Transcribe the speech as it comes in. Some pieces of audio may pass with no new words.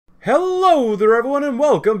Hello there, everyone, and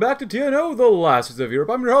welcome back to TNO, the Last of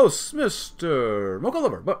Europe. I'm your host, Mr. Mocha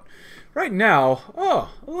Lover. But right now,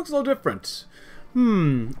 it looks a little different.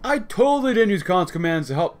 I totally didn't use cons commands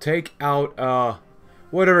to help take out,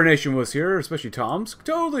 whatever nation was here, especially Tom's.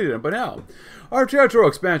 Totally didn't, but now, our territorial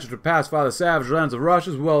expansion to pacify the savage lands of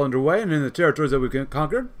Russia is well underway, and in the territories that we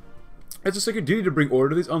conquered, it's a sacred duty to bring order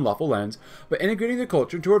to these unlawful lands by integrating their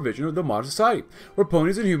culture into our vision of the modern society, where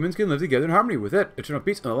ponies and humans can live together in harmony. With it, eternal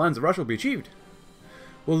peace on the lands of Russia will be achieved.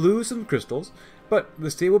 We'll lose some crystals, but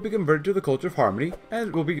the state will be converted to the culture of harmony, and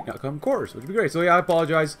it will become cores, which would be great. So yeah, I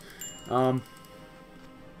apologize. I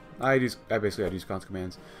basically had to use cons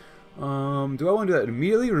commands. Do I want to do that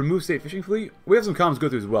immediately? Remove state fishing fleet? We have some comms to go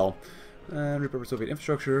through as well. And repurpose Soviet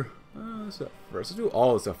infrastructure. Stuff first. Let's do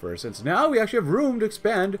all the stuff first, since now we actually have room to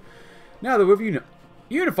expand. Now that we've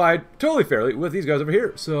unified totally fairly with these guys over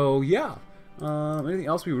here. So, yeah. Anything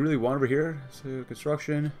else we really want over here? So,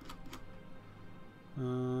 construction.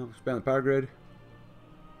 Expand the power grid.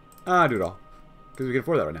 Do it all. Because we can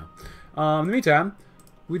afford that right now. In the meantime,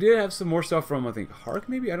 we did have some more stuff from, I think, Hark,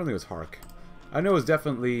 maybe? I don't think it was Hark. I know it was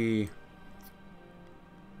definitely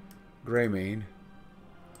Greymane.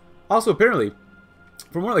 Also, apparently,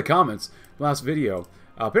 from one of the comments from last video,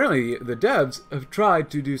 apparently, the devs have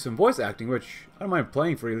tried to do some voice acting, which I don't mind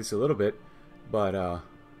playing for at least a little bit. But,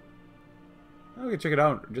 we can check it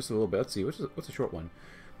out just a little bit. Let's see, what's a short one?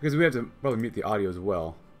 Because we have to probably mute the audio as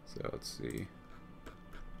well. So, let's see.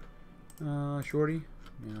 Shorty?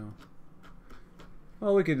 No.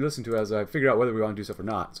 Well, we could listen to it as I figure out whether we want to do stuff or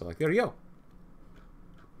not. So, like, there you go.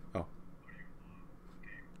 Oh.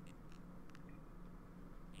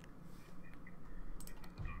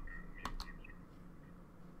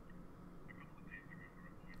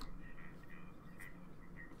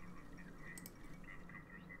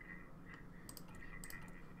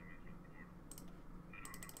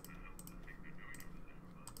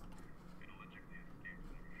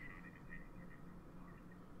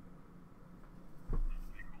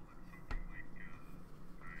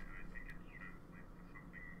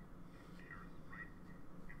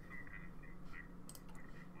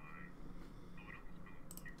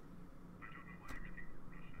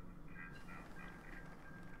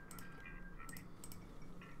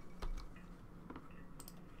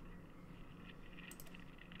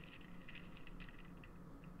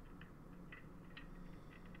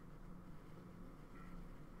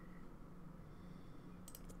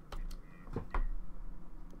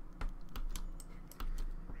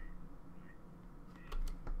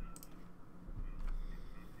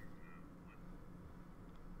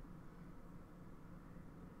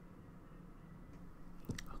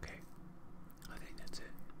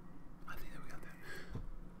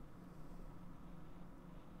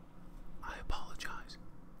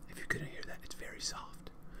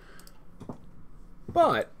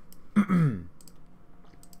 But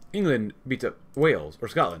England beats up Wales or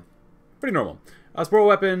Scotland. Pretty normal. Spoil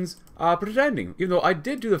weapons, pretending. Even though I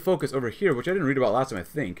did do the focus over here, which I didn't read about last time, I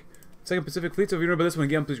think. Second Pacific Fleet, so if you remember this one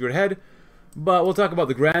again, please go ahead. But we'll talk about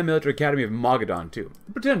the Grand Military Academy of Mogadon, too.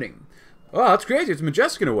 Pretending. Oh, that's crazy. It's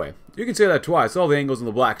majestic in a way. You can say that twice. All the angles in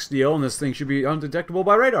the black steel, and this thing should be undetectable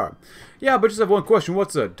by radar. Yeah, but just have one question.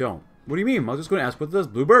 What's a don't? What do you mean? I was just going to ask what does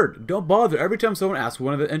Bluebird? Don't bother. Every time someone asks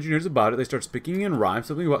one of the engineers about it, they start speaking in rhyme,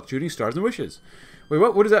 something about shooting stars and wishes. Wait,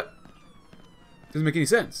 what? What is that? Doesn't make any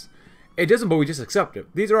sense. It doesn't, but we just accept it.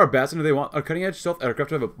 These are our best, and if they want a cutting-edge stealth aircraft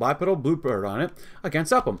to have a bipedal Bluebird on it, I can't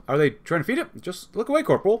stop them. Are they trying to feed it? Just look away,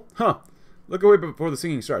 Corporal. Huh. Look away before the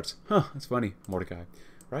singing starts. Huh. That's funny, Mordecai.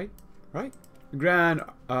 Right? Right? The Grand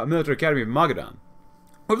Military Academy of Mogadon.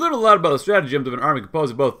 We've learned a lot about the stratagems of an army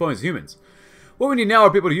composed of both ponies and humans. What we need now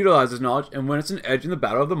are people to utilize this knowledge and win us an edge in the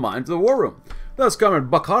battle of the minds of the war room. Thus, Comrade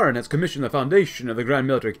Buckharin has commissioned the foundation of the Grand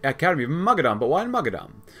Military Academy of Mogadon. But why in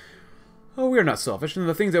Mogadon? Oh, we are not selfish, and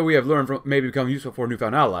the things that we have learned from may become useful for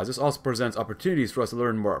newfound allies. This also presents opportunities for us to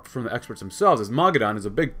learn more from the experts themselves, as Mogadon is a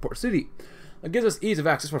big port city. It gives us ease of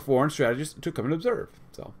access for foreign strategists to come and observe.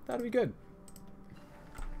 So, that'll be good.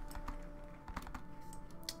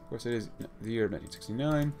 Of course, it is the year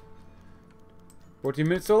 1969. 14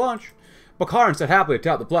 minutes to launch. Buckharin sat happily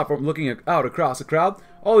atop the platform, looking out across the crowd.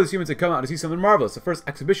 All these humans had come out to see something marvelous, the first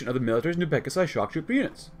exhibition of the military's new Pegasi shock trooper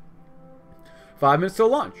units. 5 minutes till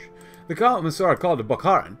launch. The commissar called to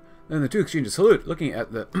Buckharin, then the two exchanged a salute. Looking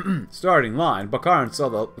at the starting line, Buckharin saw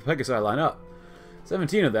the Pegasi line up.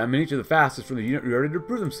 17 of them, and each of the fastest from the unit, ready to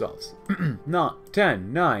prove themselves.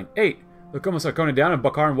 10, 9, 8. The Commissar counted down, and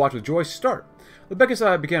Buckharin watched with joy start. The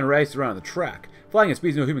Beckaside began to race around the track, flying at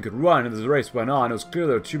speeds no human could run, and as the race went on, it was clear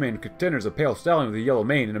there were two main contenders, a pale stallion with a yellow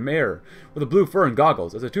mane and a mare with a blue fur and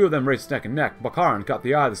goggles. As the two of them raced neck and neck, Buckharin caught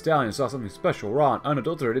the eye of the stallion and saw something special, raw and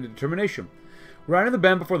unadulterated determination. Right in the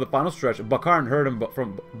bend before the final stretch, Buckharin heard him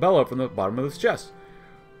bellow from the bottom of his chest.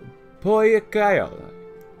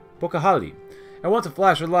 Pokahali. At once a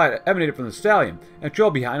flash of light emanated from the stallion, and a trail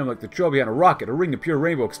behind him like the trail behind a rocket. A ring of pure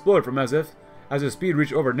rainbow exploded from as his speed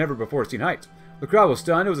reached over never before seen heights. The crowd was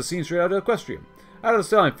stunned. It was a scene straight out of Equestria. After the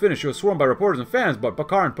stallion finished, it was swarmed by reporters and fans, but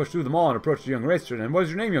Buckharin pushed through them all and approached the young racer. And what is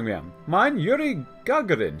your name, young man? Mine, Yuri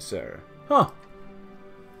Gagarin, sir. Huh.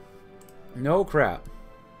 No crap.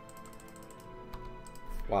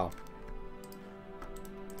 Wow.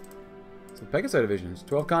 So Pegasus divisions,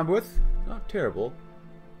 12 combat width, not terrible.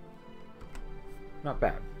 Not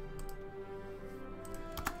bad.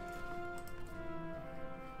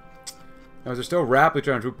 Now, they're still rapidly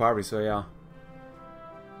trying to improve poverty, so yeah.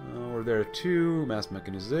 We're there too. Mass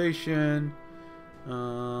mechanization.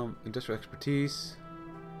 Industrial expertise.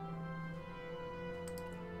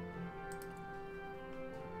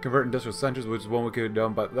 Convert industrial centers, which is one we could have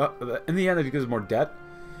done, but in the end, it gives us more debt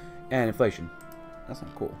and inflation. That's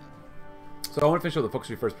not cool. So I want to finish up the focus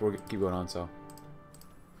tree first before we keep going on, so.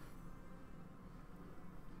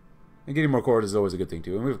 And getting more cores is always a good thing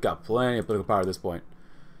too. And we've got plenty of political power at this point.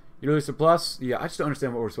 Yearly surplus? Yeah, I just don't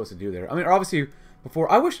understand what we're supposed to do there. I mean, obviously,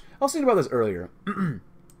 before I was thinking about this earlier.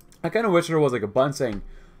 I kind of wish there was like a button saying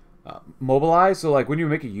mobilize. So like when you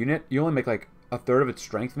make a unit, you only make like a third of its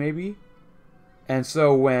strength maybe. And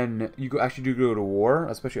so when you actually do go to war,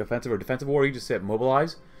 especially offensive or defensive war, you just hit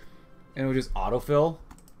mobilize, and it would just autofill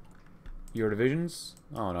your divisions.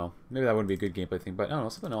 I don't know. Maybe that wouldn't be a good gameplay thing, but I don't know,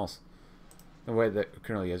 something else. The way that it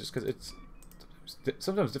currently is, just because it's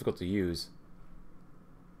sometimes difficult to use.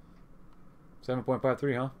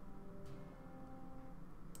 7.53, huh?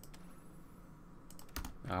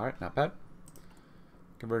 Alright, not bad.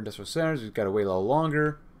 Convert industrial centers, we've got to wait a little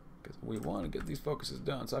longer, because we want to get these focuses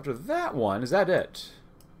done. So after that one, is that it?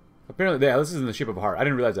 Apparently, yeah, this is in the shape of a heart. I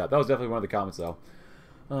didn't realize that. That was definitely one of the comments, though.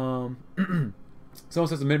 Someone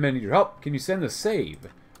says the Minutemen need your help. Can you send the save?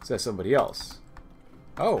 Says somebody else.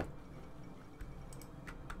 Oh.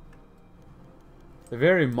 The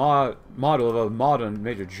very model of a modern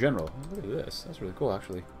Major General. Look at this. That's really cool,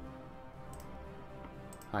 actually.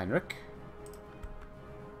 Heinrich.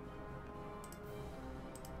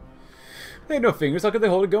 They had no fingers. How could they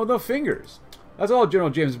hold a gun with no fingers? That's all General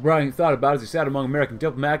James Browning thought about as he sat among American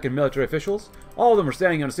diplomatic and military officials. All of them were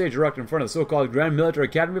standing on a stage erected in front of the so-called Grand Military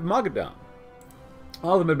Academy of Magadan.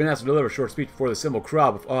 All of them had been asked to deliver a short speech before the assembled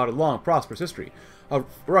crowd about a long, prosperous history of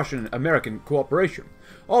Russian-American cooperation.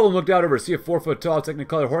 All of them looked out over a sea of 4-foot-tall,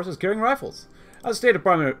 technicolor horses carrying rifles. As the State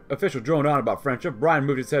Department official droned on about friendship, Brian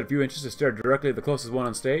moved his head a few inches to stare directly at the closest one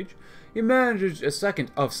on stage. He managed a second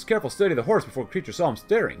of careful study of the horse before the creature saw him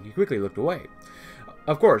staring. He quickly looked away.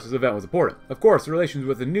 Of course, this event was important. Of course, the relations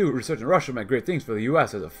with the new resurgent Russia meant great things for the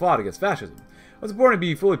U.S. as it fought against fascism. It was important to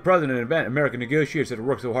be fully present in an event American negotiators had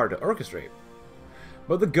worked so hard to orchestrate.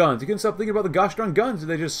 But the guns, you couldn't stop thinking about the gosh darn guns. Did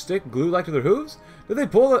they just stick glue-like to their hooves? Did they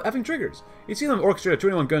pull the effing triggers? You'd seen them orchestrate a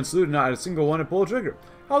 21-gun salute and not a single one had pulled a trigger.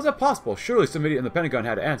 How was that possible? Surely some idiot in the Pentagon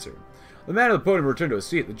had to answer. The man at the podium returned to his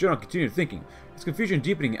seat. The general continued thinking, his confusion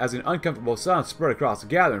deepening as an uncomfortable silence spread across the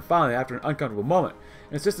gathering. Finally, after an uncomfortable moment,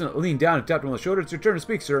 an assistant leaned down and tapped him on the shoulder. It's your turn to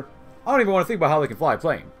speak, sir. I don't even want to think about how they can fly a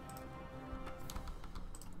plane.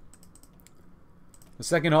 The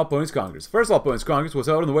Second All-Ponies Congress. The First All-Ponies Congress was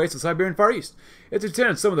held in the wastes of the Siberian Far East. Its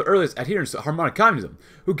attendants some of the earliest adherents to harmonic communism,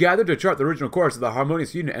 who gathered to chart the original course of the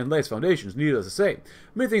harmonious union and lay its foundations. Needless to say,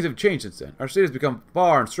 many things have changed since then. Our state has become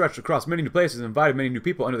far and stretched across many new places and invited many new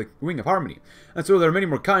people under the wing of harmony, and so there are many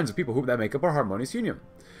more kinds of people that make up our harmonious union.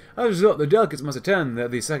 As a result, the delegates must attend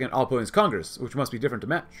the Second All-Ponies Congress, which must be different to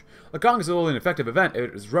match. The Congress is only an effective event.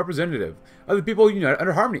 It is representative of the people united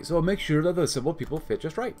under harmony, so it will make sure that the assembled people fit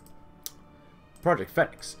just right. Project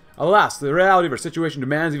Phoenix. Alas, the reality of our situation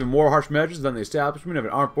demands even more harsh measures than the establishment of an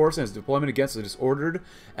armed force and its deployment against the disordered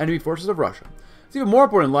enemy forces of Russia. It's even more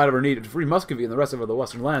important in light of our need to free Muscovy and the rest of the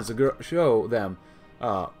Western lands to show them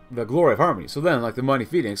the glory of harmony. So then, like the mighty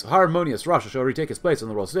Phoenix, harmonious Russia shall retake its place on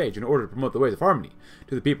the world stage in order to promote the ways of harmony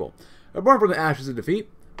to the people. Born from the ashes of defeat,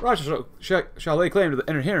 Russia shall lay claim to the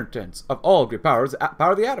inheritance of all great powers, the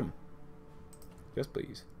power of the atom. Yes,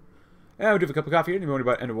 please. And we do have a cup of coffee here. Anyone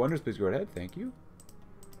about End of Wonders, please go right ahead. Thank you.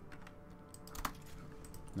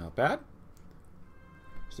 Not bad.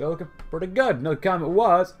 Still looking pretty good. Another comment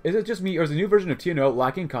was, is it just me or is the new version of TNO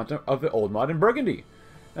lacking content of the old mod in Burgundy?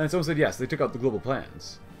 And someone said yes, they took out the global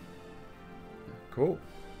plans. Cool.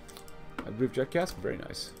 A brief jet cast, very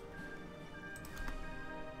nice.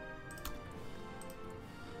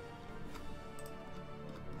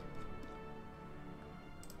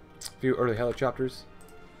 A few early helicopters.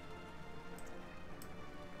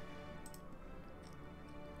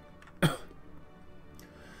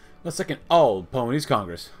 The second Old Ponies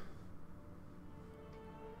Congress.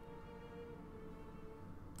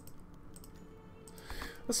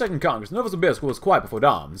 The second Congress, Novosibirsk was quiet before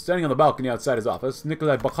dawn. Standing on the balcony outside his office,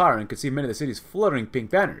 Nikolai Buckharin could see many of the city's fluttering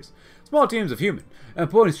pink banners. Small teams of human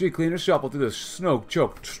and pony street cleaners shuffled through the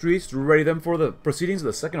snow-choked streets to ready them for the proceedings of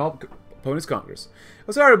the second All Ponies Congress. It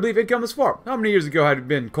was hard to believe he'd come this far. How many years ago had he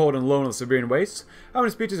been cold and alone on the Siberian wastes? How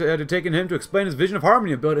many speeches had it taken him to explain his vision of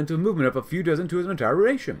harmony and build into a movement of a few dozen to his entire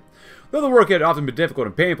nation? Though the work had often been difficult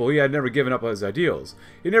and painful, he had never given up on his ideals.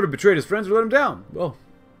 He had never betrayed his friends or let them down. Well,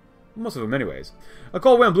 most of them anyways. A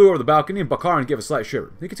cold wind blew over the balcony and Buckharin gave a slight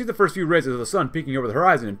shiver. He could see the first few rays of the sun peeking over the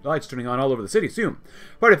horizon and lights turning on all over the city soon.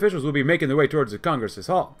 Party officials would be making their way towards the Congress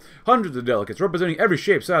Hall. Hundreds of delegates representing every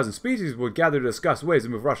shape, size, and species would gather to discuss ways to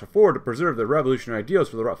move Russia forward to preserve their revolutionary ideals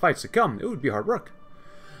for the fights to come. It would be hard work.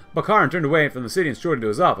 Buckharin turned away from the city and strode into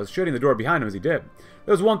his office, shutting the door behind him as he did.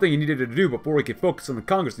 There was one thing he needed to do before he could focus on the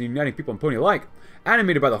Congress and uniting people in pony alike.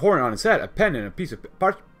 Animated by the horn on his head, a pen and a piece of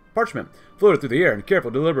parchment floated through the air, and careful,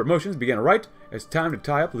 deliberate motions began to write. It's time to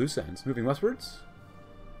tie up loose ends. Moving westwards.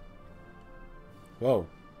 Whoa.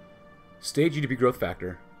 State GDP growth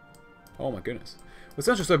factor. Oh my goodness. With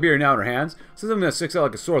Central Siberia now in her hands, something that sticks out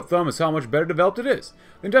like a sore thumb is how much better developed it is.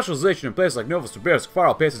 The industrialization in places like Novosibirsk far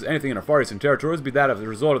outpaces anything in our Far Eastern territories, be that as a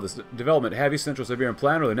result of this development-heavy Central Siberian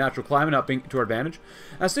plan or the natural climate not being to our advantage.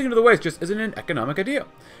 And sticking to the waste just isn't an economic idea.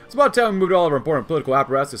 It's about time we moved all of our important political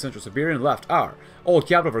apparatus to Central Siberia and left our old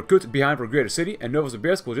capital of Irkutsk behind for a greater city, and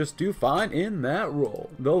Novosibirsk will just do fine in that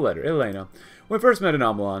role. The letter, Elena. When we first met in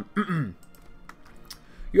Ponylon,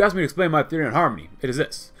 you asked me to explain my theory on harmony. It is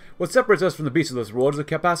this. What separates us from the beasts of this world is the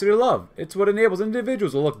capacity to love. It's what enables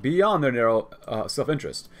individuals to look beyond their narrow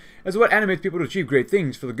self-interest. It's what animates people to achieve great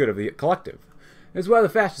things for the good of the collective. It's why the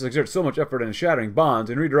fascists exert so much effort in shattering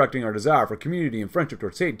bonds and redirecting our desire for community and friendship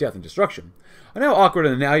towards hate, death, and destruction. I know how awkward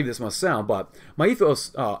and naive this must sound, but my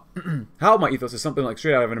ethos, how my ethos is something like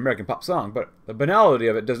straight out of an American pop song, but the banality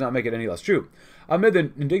of it does not make it any less true. Amid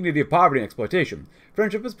the indignity of poverty and exploitation,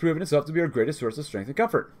 friendship has proven itself to be our greatest source of strength and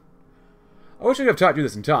comfort. I wish I could have taught you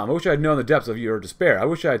this in time. I wish I had known the depths of your despair. I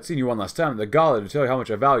wish I had seen you one last time, the gala to tell you how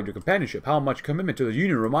much I valued your companionship, how much commitment to the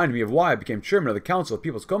Union reminded me of why I became chairman of the Council of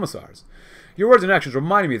People's Commissars. Your words and actions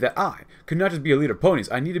reminded me that I could not just be a leader of ponies.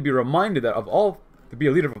 I need to be reminded that to be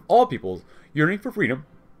a leader of all peoples yearning for freedom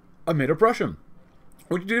amid oppression.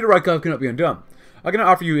 What you do to Rykov cannot be undone. I cannot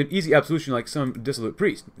offer you an easy absolution like some dissolute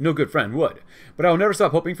priest. No good friend would. But I will never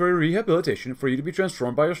stop hoping for a rehabilitation, for you to be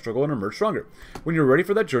transformed by your struggle and emerge stronger. When you're ready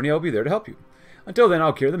for that journey, I will be there to help you. Until then,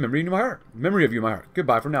 I'll carry the memory in my heart. Memory of you in my heart.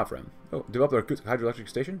 Goodbye for now, friend. Oh, develop the hydroelectric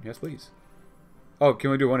station? Yes, please. Oh,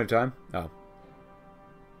 can we do one at a time? Oh.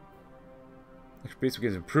 Electric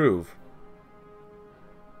begins to improve.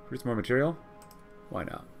 Produce more material? Why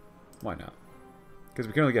not? Why not? Because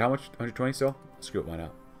we can only get how much? 120 still? Screw it, why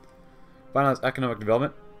not? Finalize economic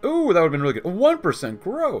development. Ooh, that would have been really good. 1%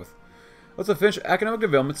 growth. Let's finish economic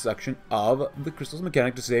development section of the Crystal's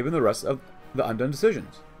Mechanic to save in the rest of the undone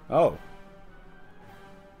decisions. Oh.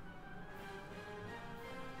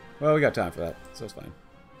 Well, we got time for that, so it's fine.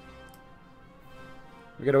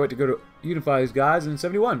 We gotta wait to go to unify these guys in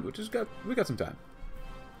 71, which is we got some time.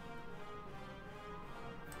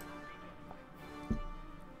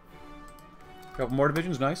 Couple more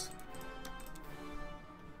divisions, nice.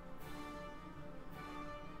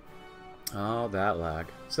 Oh, that lag.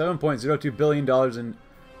 $7.02 billion in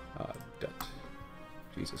debt.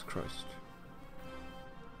 Jesus Christ.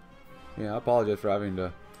 Yeah, I apologize for having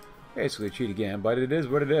to basically cheat again, but it is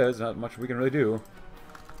what it is. Not much we can really do.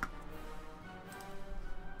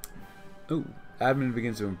 Ooh, admin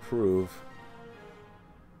begins to improve.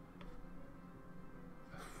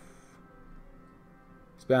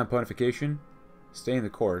 Spam pontification. Stay the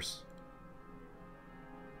course.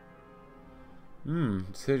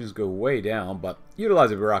 Decisions go way down, but utilize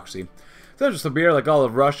the bureaucracy. Central Siberia, like all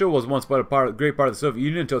of Russia, was once but a great part of the Soviet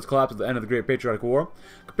Union until its collapse at the end of the Great Patriotic War.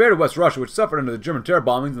 Compared to West Russia, which suffered under the German terror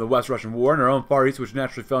bombings in the West Russian War, and our own Far East, which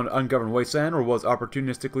naturally fell into ungoverned wasteland or was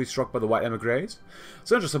opportunistically struck by the white emigres,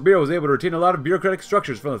 Central Siberia was able to retain a lot of bureaucratic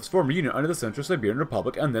structures from its former union under the Central Siberian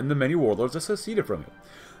Republic and then the many warlords that seceded from it.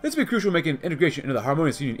 This would be crucial, making integration into the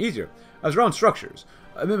harmonious union easier, as our own structures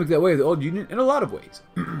mimic that way of the old union in a lot of ways.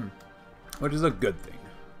 Which is a good thing.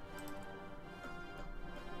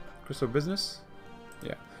 Crystal business?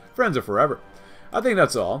 Yeah. Friends are forever. I think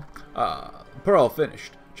that's all. Pearl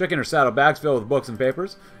finished. checking her saddlebags filled with books and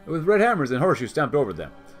papers, and with red hammers and horseshoes stamped over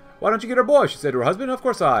them. "Why don't you get our boy?" she said to her husband. "Of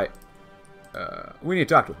course we need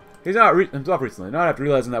to talk to him. He's not himself recently, not after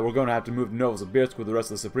realizing that we're going to have to move to Novosibirsk with the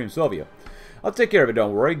rest of the Supreme Soviet. I'll take care of it,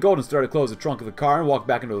 don't worry." Golden started to close the trunk of the car and walked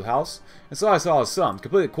back into the house, and so I saw his son,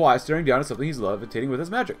 completely quiet, staring down at something he's levitating with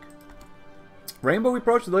his magic. Rainbow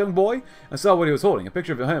approached the young boy and saw what he was holding, a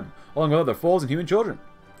picture of him, along with other foals and human children.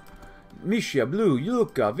 "Misha, Blue,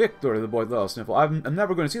 Yuka, Victor," the boy let out a sniffle. I'm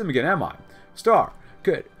never going to see them again, am I?" "Star,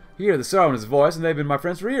 could hear the sorrow in his voice, and they've been my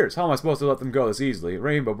friends for years. How am I supposed to let them go this easily?"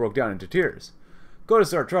 Rainbow broke down into tears. Golden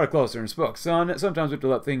Star trotted closer and spoke. "Son, sometimes we have to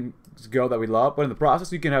let things go that we love, but in the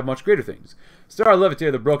process you can have much greater things." Star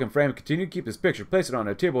levitated the broken frame and continued to keep this picture, place it on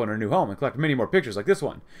a table in her new home, and collect many more pictures like this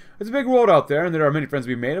one. "It's a big world out there, and there are many friends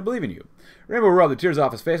to be made. I believe in you." Rainbow rubbed the tears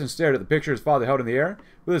off his face and stared at the picture his father held in the air.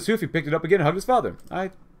 With his hoof, he picked it up again and hugged his father.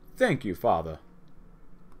 "I thank you, Father."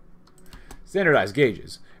 Standardized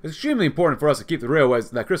gauges. It's extremely important for us to keep the railways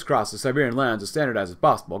that crisscross the Siberian lands as standardized as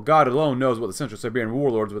possible. God alone knows what the Central Siberian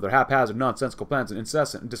warlords, with their haphazard, nonsensical plans and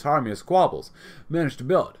incessant and disharmonious squabbles, managed to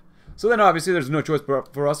build. So then, obviously, there's no choice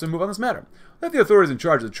for us to move on this matter. Let the authorities in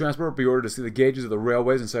charge of the transport be ordered to see the gauges of the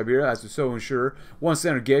railways in Siberia as to so ensure one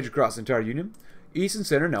standard gauge across the entire Union. East and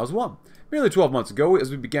Center now is one. Merely 12 months ago, as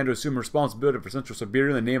we began to assume responsibility for Central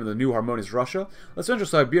Siberia in the name of the new harmonious Russia, the Central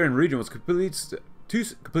Siberian region was two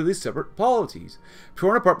completely separate polities,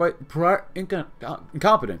 torn apart by prior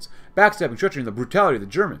incompetence, backstabbing, treachery, and the brutality of the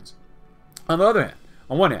Germans. On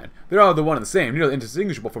one hand, they're all the one and the same, nearly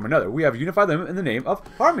indistinguishable from another. We have unified them in the name of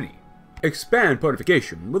harmony. Expand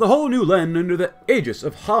pontification with a whole new land under the aegis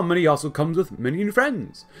of harmony also comes with many new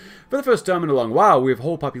friends. For the first time in a long while, we have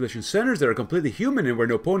whole population centers that are completely human and where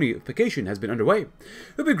no ponification has been underway. It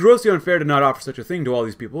would be grossly unfair to not offer such a thing to all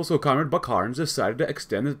these people, so Comrade Buckharin decided to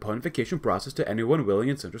extend the ponification process to anyone willing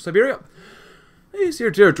in Central Siberia. These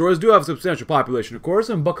here territories do have a substantial population, of course,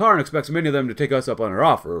 and Buckharin expects many of them to take us up on our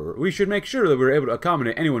offer. We should make sure that we're able to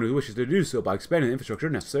accommodate anyone who wishes to do so by expanding the infrastructure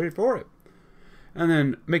necessary for it. And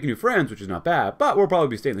then making new friends, which is not bad, but we'll probably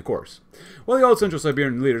be staying the course. While the old Central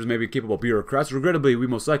Siberian leaders may be capable bureaucrats, regrettably, we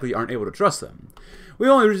most likely aren't able to trust them. We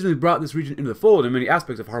only recently brought this region into the fold, and many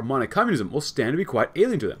aspects of harmonic communism will stand to be quite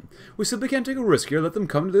alien to them. We simply can't take a risk here, let them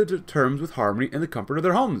come to terms with harmony and the comfort of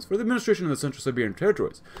their homes. For the administration of the Central Siberian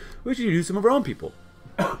territories, we should use some of our own people.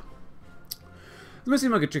 This may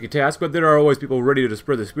seem like a tricky task, but there are always people ready to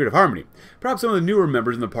spread the spirit of harmony. Perhaps some of the newer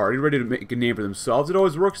members in the party, ready to make a name for themselves. It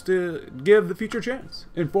always works to give the future a chance.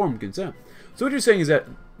 Informed consent. So what you're saying is that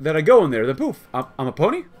I go in there, then poof, I'm a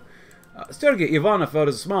pony? Sergei Ivanov felt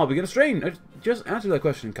his smile begin to strain. Just answer that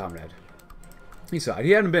question, comrade. He sighed.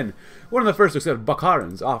 He hadn't been one of the first to accept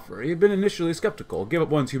Buckharin's offer. He had been initially skeptical, gave up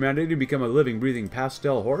one's humanity to become a living, breathing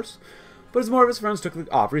pastel horse. But as more of his friends took the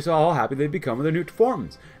offer, he saw how happy they'd become with their new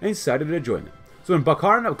forms, and he decided to join them. So when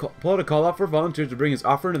Buckharin pulled a call out for volunteers to bring his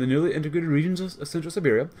offer into the newly integrated regions of Central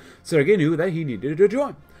Siberia, Sergei knew that he needed to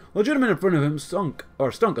join. The gentleman in front of him stunk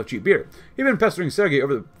of cheap beer. He'd been pestering Sergei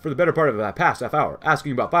for the better part of the past half hour,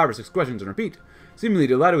 asking about 5 or 6 questions in repeat. Seemingly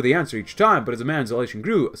delighted with the answer each time, but as the man's elation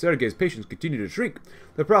grew, Sergei's patience continued to shrink.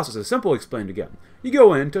 The process is simple, explained again. You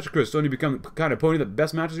go in, touch a crystal, and you become the kind of pony that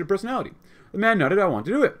best matches your personality. The man nodded. "I want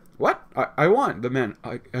to do it." "What?" I want, the man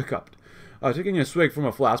hiccuped. Taking a swig from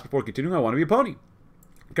a flask before continuing, "I want to be a pony."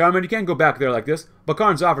 "Carmen, you can't go back there like this.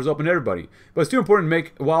 Buckharin's offer is open to everybody, but it's too important to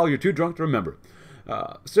make while you're too drunk to remember."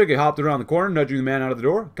 Sergei hopped around the corner, nudging the man out of the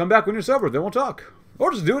door. "Come back when you're sober, then we'll talk.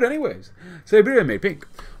 Or just do it anyways." Siberia made pink.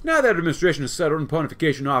 Now that administration has settled and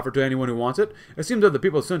ponification offered to anyone who wants it, it seems that the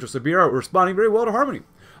people of Central Siberia are responding very well to harmony.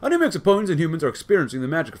 A new mix of ponies and humans are experiencing the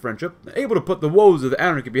magic of friendship, able to put the woes of the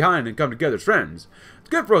anarchy behind and come together as friends. It's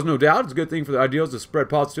good for us, no doubt. It's a good thing for the ideals to spread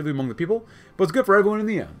positively among the people, but it's good for everyone in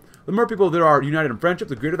the end. The more people there are united in friendship,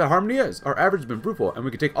 the greater the harmony is. Our average has been fruitful, and we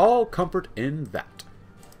can take all comfort in that.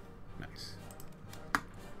 Nice.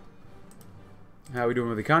 How are we doing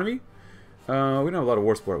with the economy? We don't have a lot of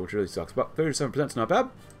war support, which really sucks. About 37% is not bad.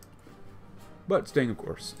 But staying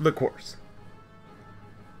the course.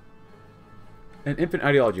 An infant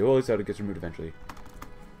ideology. Well, at least that gets removed eventually.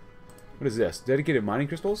 What is this? Dedicated mining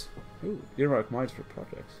crystals? Ooh, earmark mines for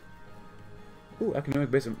projects. Ooh, economic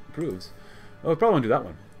base improves. Oh, we probably want to do that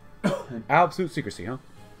one. And absolute secrecy, huh?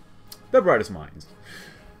 The brightest minds.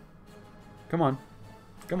 Come on.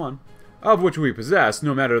 Come on. Of which we possess,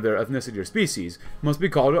 no matter their ethnicity or species, must be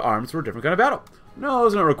called to arms for a different kind of battle. No, it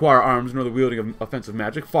does not require arms nor the wielding of offensive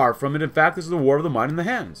magic. Far from it. In fact, this is a war of the mind and the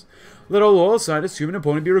hands. Let all loyal scientists, human and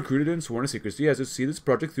pony, be recruited and sworn to secrecy as to see this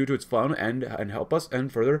project through to its final end and help us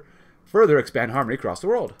and further expand harmony across the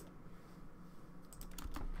world.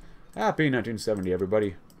 Happy 1970,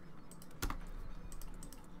 everybody.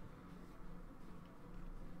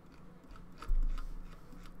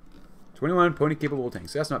 21 pony capable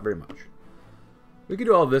tanks. That's not very much. We could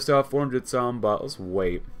do all this stuff, 400 some, but let's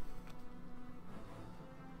wait.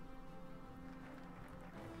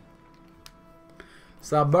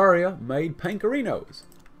 Siberia made Pankarinos.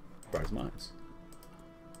 Prize mines.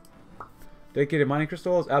 Dedicated mining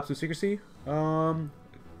crystals, absolute secrecy.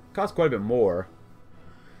 Costs quite a bit more.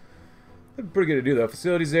 That'd be pretty good to do though.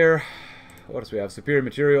 Facilities there. What else do we have? Superior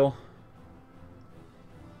material.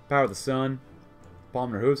 Power of the sun.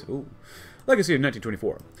 Palmer hooves. Ooh. Legacy of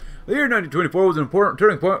 1924. The year 1924 was an important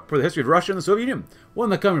turning point for the history of Russia and the Soviet Union, one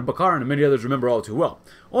that Nikolai Buckharin and many others remember all too well.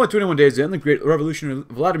 Only 21 days in, the great revolutionary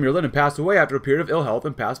Vladimir Lenin passed away after a period of ill health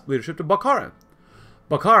and passed leadership to Buckharin.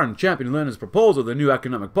 Buckharin championed Lenin's proposal of the new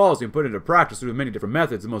economic policy and put it into practice through many different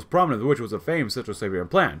methods, the most prominent of which was the famed Central Siberian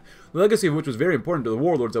Plan, the legacy of which was very important to the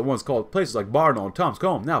warlords that once called places like Barno and Tomsk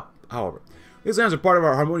home. Now, however, these lands are part of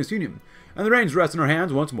our harmonious union, and the reins rest in our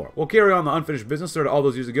hands once more. We'll carry on the unfinished business started all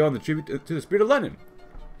those years ago in the tribute to the spirit of Lenin.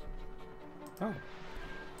 Oh.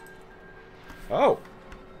 Oh.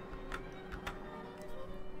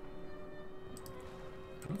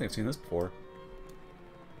 I don't think I've seen this before.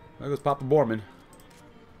 There goes Papa Borman.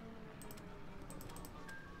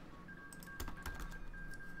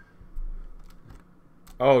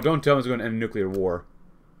 Oh, don't tell me it's going to end a nuclear war.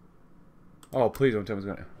 Oh, please don't tell me it's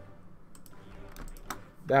going to...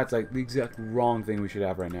 That's like the exact wrong thing we should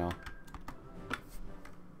have right now.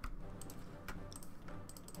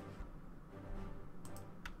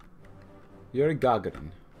 Yuri Gagarin.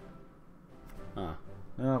 Ah.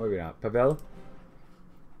 No, maybe not. Pavel?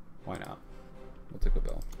 Why not? We'll take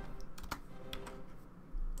Pavel.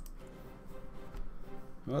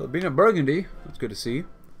 Well, being a Burgundy, that's good to see.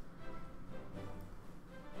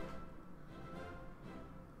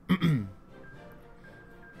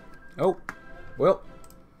 Oh. Well.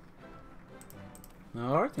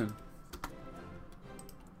 Alright then.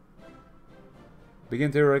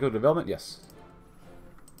 Begin theoretical development? Yes.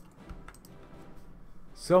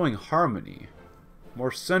 Sowing harmony.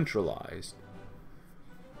 More centralized.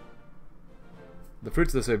 The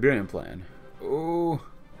fruits of the Siberian plan. Oh.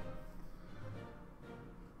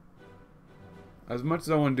 As much as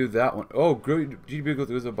I want to do that one. Oh, GDP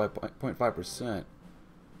goes up by 0.5%.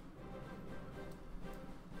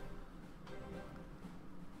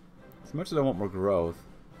 As much as I want more growth.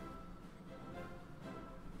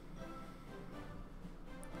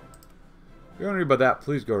 If you're wondering about that,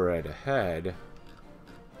 please go right ahead.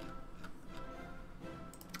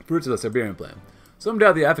 Fruits of the Siberian Plan. Some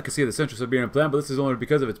doubt the efficacy of the Central Siberian Plan, but this is only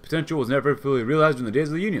because of its potential was never fully realized in the days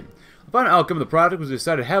of the Union. The final outcome of the project was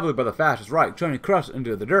decided heavily by the fascist right, trying to crush it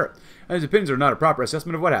into the dirt, and his opinions are not a proper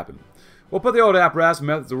assessment of what happened. We'll put the old apparatus and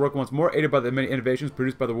methods to work once more, aided by the many innovations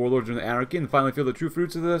produced by the warlords during the anarchy, and finally feel the true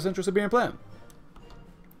fruits of the Central Siberian Plan.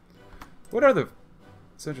 What are the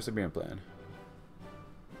Central Siberian Plan?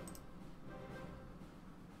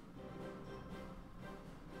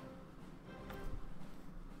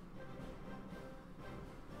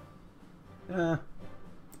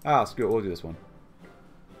 Screw it, we'll do this one.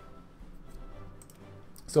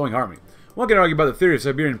 Sowing harmony. One can argue about the theory of the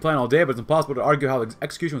Siberian Plan all day, but it's impossible to argue how the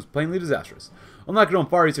execution was plainly disastrous. Unlike our own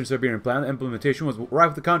Far Eastern Siberian Plan, the implementation was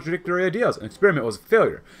rife with contradictory ideas. An experiment was a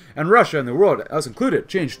failure, and Russia and the world, us included,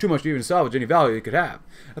 changed too much to even salvage any value it could have.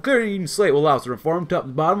 A clear and even slate will allow us to reform top to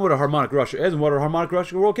bottom what a harmonic Russia is and what a harmonic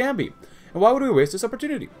Russian world can be. And why would we waste this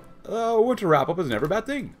opportunity? Winter wrap-up is never a bad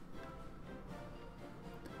thing.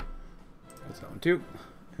 That's that one too.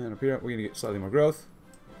 And up here, we're going to get slightly more growth.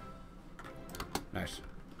 Nice.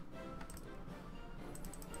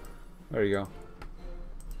 There you go.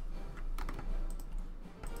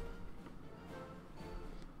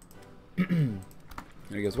 There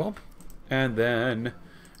you go as well. And then,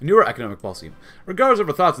 a newer economic policy. Regardless of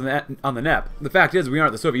our thoughts on the NEP, the fact is we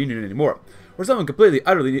aren't the Soviet Union anymore. We're something completely,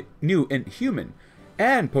 utterly new and human.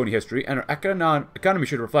 And pony history, and our economy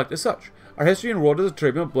should reflect as such. Our history enrolled as a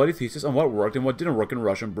tribune of bloody thesis on what worked and what didn't work in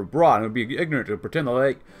Russia and abroad, and it would be ignorant to pretend the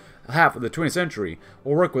late half of the 20th century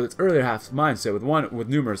will work with its earlier half's mindset with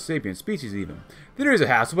numerous sapient species even. The theory is a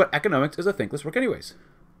hassle, but economics is a thankless work anyways.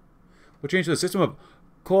 We'll change to the system of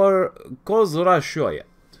Kozrashoyet.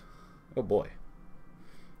 Oh boy.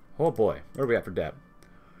 Oh boy. Where are we at for debt?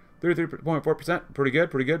 33.4%. Pretty good,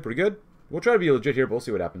 pretty good, pretty good. We'll try to be legit here, but we'll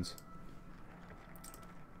see what happens.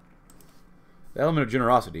 The element of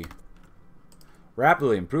generosity.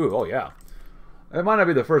 Rapidly improve. Oh, yeah. It might not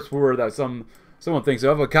be the first word that someone thinks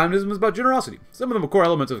of, but communism is about generosity. Some of the core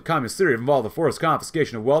elements of communist theory involve the forced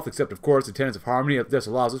confiscation of wealth, except, of course, the tenets of harmony that this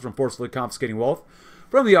allows us from forcefully confiscating wealth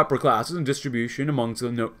from the upper classes and distribution amongst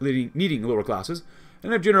the needing lower classes.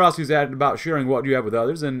 And if generosity is added about sharing what you have with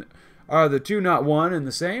others, then are the two not one and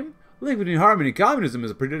the same? The link between harmony and communism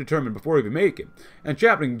is predetermined before we even make it, and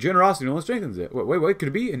championing generosity only strengthens it. Wait, could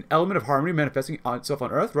it be an element of harmony manifesting itself on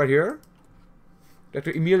Earth, right here?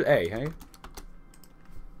 Dr. Emile A, hey?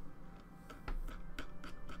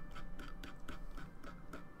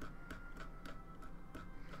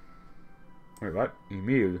 Wait, what?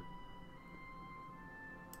 Emile.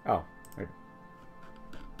 Oh, right.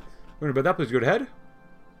 Wondering about that, please go ahead.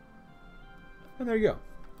 And there you go.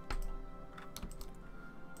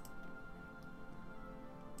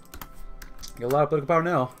 Got a lot of political power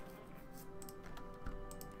now.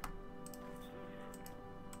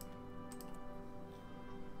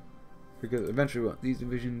 Because eventually we want these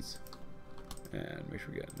divisions. And make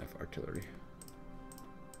sure we get enough artillery.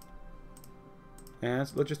 And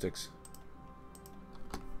it's logistics.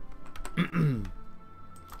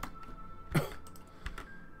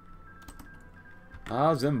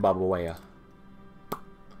 Zimbabwe.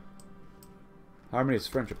 Harmonious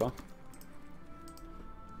friendship, huh?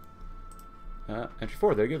 Entry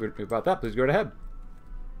 4, there you go. About that, please go right ahead.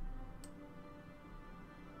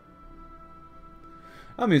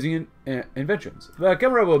 Amusing inventions. The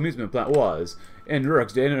Camarero amusement plant was, in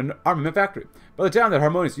Rurik's day, an armament factory. By the time that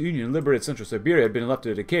Harmonious Union liberated Central Siberia had been left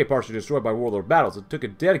to decay, partially destroyed by warlord battles, it took a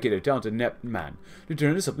dedicated, talented man to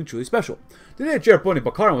turn into something truly special. Today, Nikolai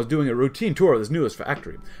Buckharin was doing a routine tour of this newest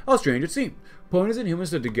factory. How strange it seemed. Ponies and humans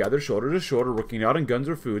stood together, shoulder to shoulder, working out on guns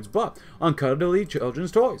or foods, but on cuddly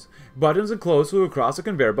children's toys. Buttons and clothes flew across a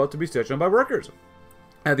conveyor belt to be stitched on by workers.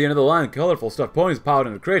 At the end of the line, colorful stuffed ponies piled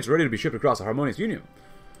into crates, ready to be shipped across the Harmonious Union.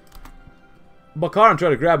 Buckharin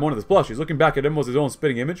tried to grab one of his plushies. Looking back at him was his own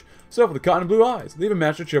spitting image, stuffed with the cotton and blue eyes. They even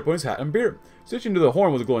matched the chip on his hat and beard. Stitching to the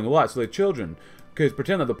horn was a glowing light, so the children could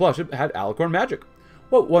pretend that the plush had alicorn magic.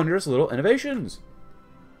 What wondrous little innovations!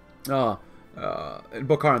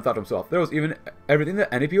 Buckharin thought to himself, there was even everything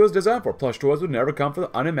that NEP was designed for. Plush toys would never come from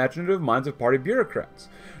the unimaginative minds of party bureaucrats,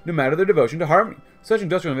 no matter their devotion to harmony. Such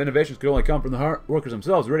industrial innovations could only come from the workers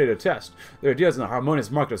themselves, ready to test their ideas in the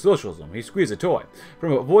harmonious market of socialism. He squeezed a toy.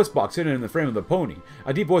 From a voice box hidden in the frame of the pony,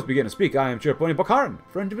 a deep voice began to speak. I am Chair Pony Buckharin,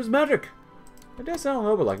 friend of his magic. It does sound a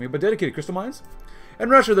little bit like me, but dedicated crystal mines? In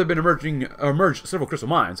Russia, there have been emerged several crystal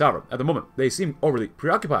mines. However, at the moment, they seem overly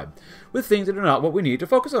preoccupied with things that are not what we need to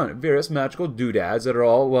focus on. Various magical doodads that are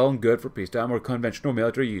all well and good for peacetime or conventional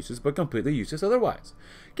military uses, but completely useless otherwise.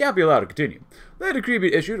 Can't be allowed to continue. Let a decree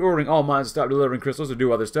be issued ordering all mines to stop delivering crystals to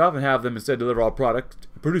do other stuff and have them instead deliver all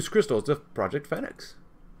produced crystals to Project Phoenix.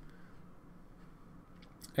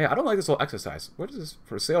 Hey, I don't like this whole exercise. What is this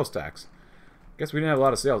for sales tax? Guess we didn't have a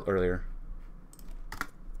lot of sales earlier.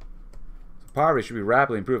 Poverty should be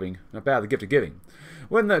rapidly improving. Not bad, the gift of giving.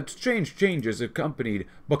 When the changes accompanied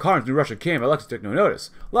Buckharin's New Russia came, Alexis took no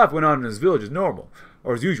notice. Life went on in his village as normal,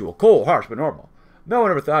 or as usual, cold, harsh, but normal. No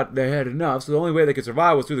one ever thought they had enough, so the only way they could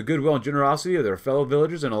survive was through the goodwill and generosity of their fellow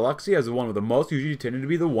villagers, and Alexei, as the one with the most, usually tended to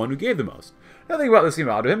be the one who gave the most. Nothing about this seemed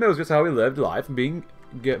odd to him. It was just how he lived life, and being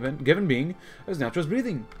given being as natural as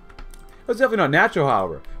breathing. It was definitely not natural,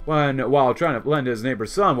 however, when, while trying to lend his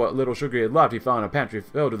neighbor's son what little sugar he had left, he found a pantry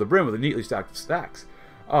filled to the brim with neatly stacked stacks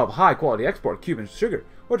of high-quality export Cuban sugar,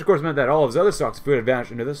 which of course meant that all of his other stocks of food had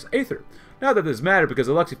vanished into this aether. Not that this mattered, because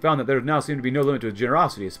Alexei found that there now seemed to be no limit to his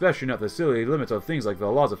generosity, especially not the silly limits of things like the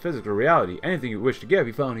laws of physics or reality. Anything he wished to give,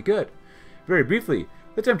 he found he could. Very briefly,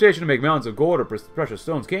 the temptation to make mountains of gold or precious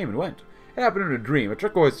stones came and went. It happened in a dream, a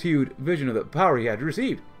turquoise-hued vision of the power he had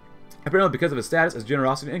received, apparently because of his status as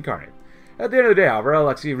generosity incarnate. At the end of the day, however,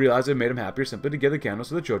 Alexei realized it made him happier simply to give the candles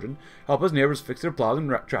to the children, help his neighbors fix their plows and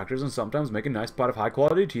tractors, and sometimes make a nice pot of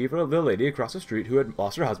high-quality tea for the lady across the street who had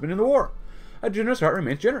lost her husband in the war. A generous heart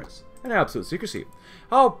remains generous, and absolute secrecy.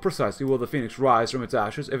 How precisely will the phoenix rise from its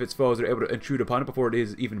ashes if its foes are able to intrude upon it before it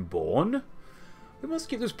is even born? We must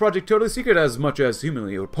keep this project totally secret as much as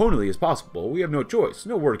humanly or ponily as possible. We have no choice.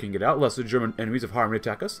 No word can get out lest the German enemies of harmony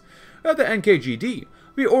attack us. At the NKGD,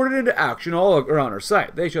 we ordered into action all around our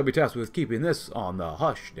site. They shall be tasked with keeping this on the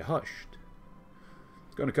hushed. It's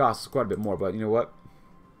going to cost us quite a bit more, but you know what?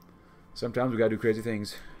 Sometimes we gotta do crazy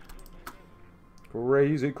things.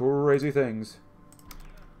 Crazy things.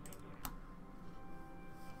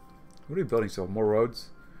 What are we building still? More roads?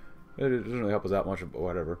 It doesn't really help us that much, but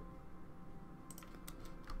whatever.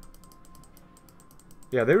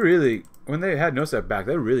 Yeah, they really, when they had no setback,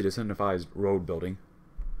 they really disincentivized road building.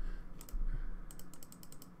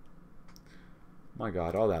 My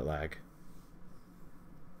god, all that lag.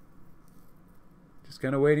 Just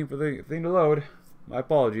kind of waiting for the thing to load. My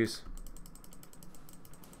apologies.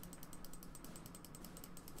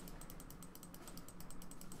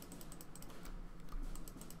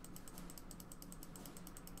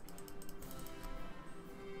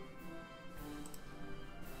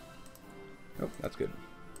 Oh, that's good.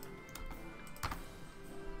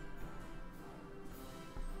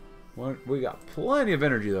 We got plenty of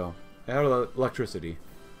energy, though. Out of the electricity.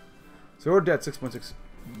 So we're debt 6.6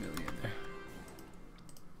 million.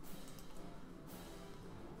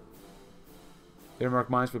 Earmark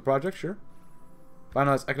mines for the project, sure.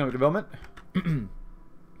 Finalize economic development. Economic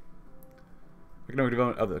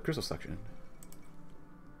development of the crystal section.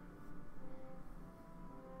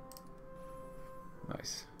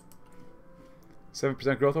 Nice.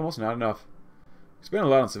 7% growth almost? Not enough. We spend a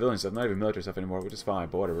lot on civilian stuff, not even military stuff anymore, which is fine,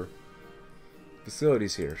 but whatever.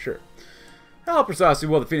 Facilities here, sure. How precisely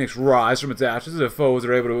will the Phoenix rise from its ashes if foes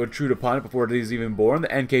are able to intrude upon it before it is even born? The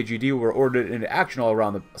NKGD were ordered into action all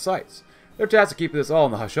around the sites. They're tasked to keep this all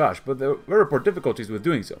in the hush-hush, but they report difficulties with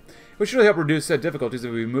doing so. It would surely help reduce said difficulties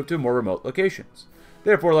if we move to more remote locations.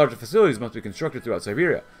 Therefore, larger facilities must be constructed throughout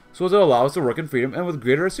Siberia, so as to allow us to work in freedom and with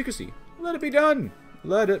greater secrecy. Let it be done!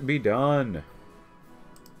 Let it be done!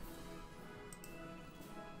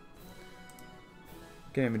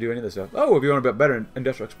 Can't even do any of this stuff. Oh, if you want a bit better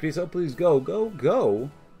industrial expertise, oh, please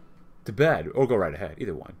go to bed. Or go right ahead.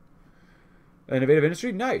 Either one. Innovative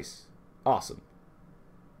industry? Nice. Awesome.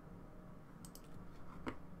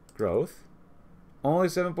 Growth. Only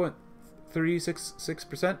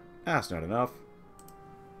 7.366%? That's not enough.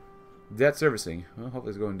 Debt servicing. Well, hopefully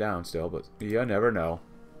it's going down still, but you never know.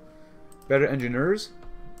 Better engineers?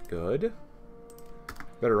 Good.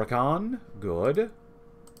 Better recon? Good.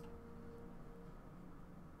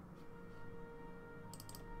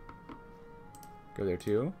 Go there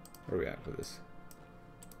too. Where are we at for this?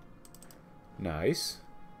 Nice.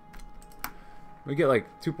 We get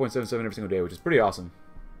like 2.77 every single day, which is pretty awesome.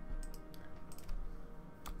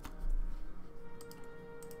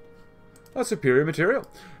 A superior material.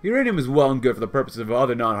 Uranium is well and good for the purposes of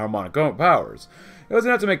other non-harmonic powers. It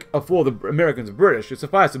wasn't enough to make a fool of the Americans and British. It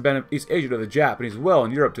sufficed to bend East Asia to the Japanese, well,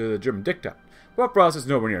 and Europe to the German diktat. But for us, it's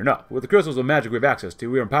nowhere near enough. With the crystals of magic we have access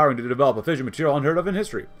to, we are empowering to develop a fission material unheard of in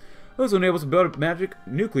history. This will enable us to build a magic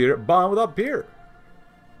nuclear bomb without peer.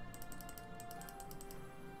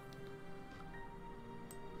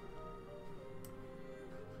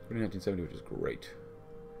 1970, which is great.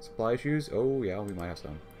 Supply issues? Oh, yeah, we might have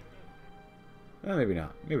some. Maybe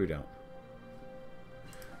not. Maybe we don't.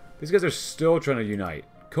 These guys are still trying to unite.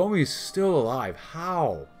 Comey's still alive.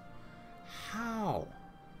 How? How?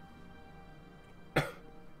 Oh,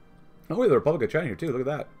 wait, the Republic of China here, too. Look at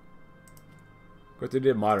that. Of course, they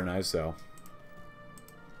did modernize, so.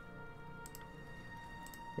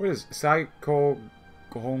 What is Saiko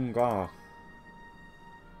Gonga?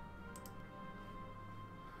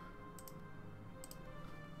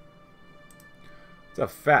 It's a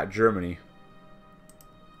fat Germany.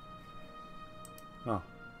 Huh.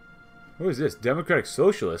 What is this? Democratic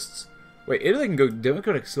Socialists? Wait, Italy can go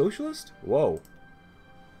Democratic Socialist? Whoa.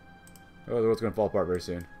 Oh, the world's gonna fall apart very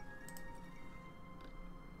soon.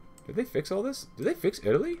 Did they fix all this? Did they fix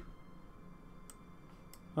Italy?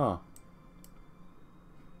 Huh.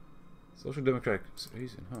 Social Democratic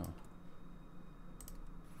reason, huh.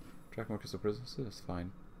 Track more crystal prisons? That's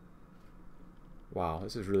fine. Wow,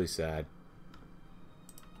 this is really sad.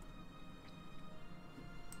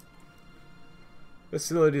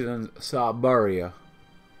 Facilities in Siberia.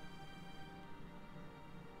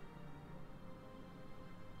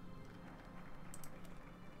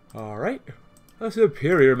 Alright. A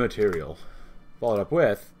superior material. Followed up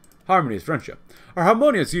with harmony is friendship. Our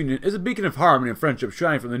harmonious union is a beacon of harmony and friendship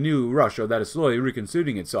shining from the new Russia that is slowly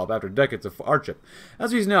reconstituting itself after decades of hardship.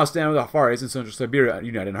 As we now stand with the Far East and Central Siberia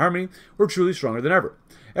united in harmony, we're truly stronger than ever.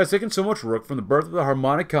 It has taken so much work from the birth of the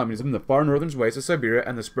harmonic communism in the far northern wastes of Siberia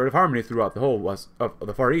and the spread of harmony throughout the whole west of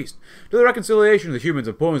the Far East, to the reconciliation of the humans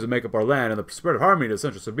and poems that make up our land and the spread of harmony to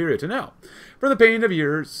Central Siberia to now. From the pain of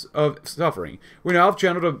years of suffering, we now have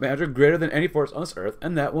channeled a magic greater than any force on this earth,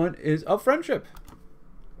 and that one is of friendship.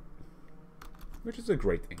 Which is a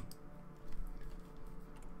great thing.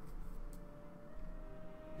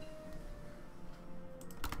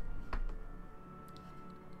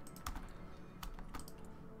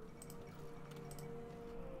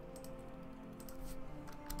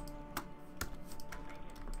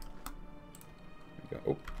 There we go.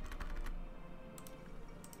 Oh.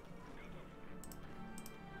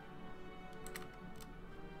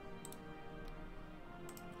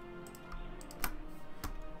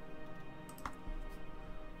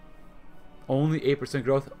 Only 8%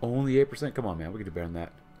 growth? Only 8%? Come on, man. We can do better than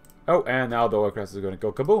that. Oh, and now the oil crisis is going to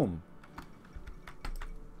go kaboom.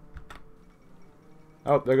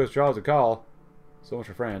 Oh, there goes Charles de Gaulle. So much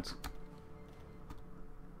for France.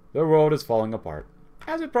 The world is falling apart.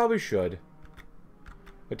 As it probably should.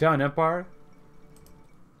 Italian Empire?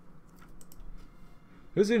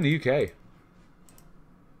 Who's in the UK?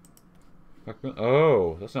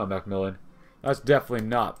 Oh, that's not Macmillan. That's definitely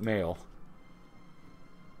not male.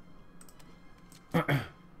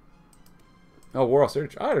 Oh, War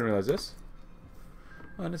Search. I didn't realize this.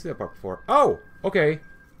 Oh, I didn't see that part before. Oh, okay.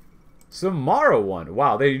 Samara won.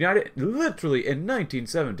 Wow, they united literally in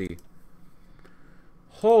 1970.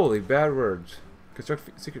 Holy bad words.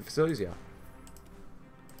 Construct secret facilities, yeah.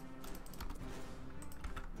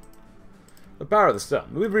 The power of the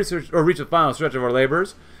sun. We've researched or reached the final stretch of our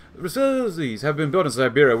labors. The facilities have been built in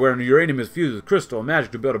Siberia, where uranium is fused with crystal and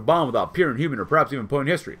magic to build a bomb without peer in human or perhaps even point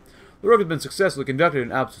in history. The work has been successfully conducted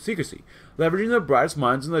in absolute secrecy, leveraging the brightest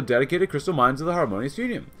minds and the dedicated crystal minds of the Harmonious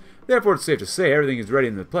Union. Therefore, it's safe to say everything is ready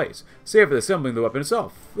in the place, save for assembling the weapon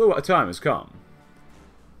itself. The time has come.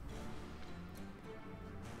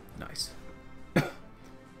 Nice.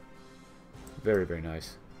 Very, very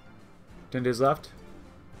nice. 10 days left.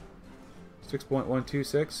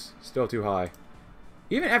 6.126. Still too high.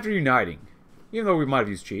 Even after uniting, even though we might have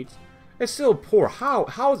used cheats, it's still poor.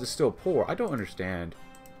 How is it still poor? I don't understand.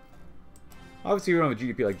 Obviously, we don't have a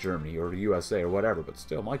GDP like Germany or the USA or whatever, but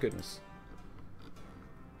still, my goodness.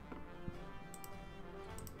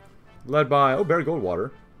 Led by, oh, Barry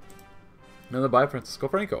Goldwater. And led by Francisco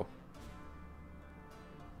Franco.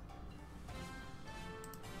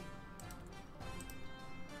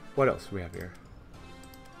 What else do we have here?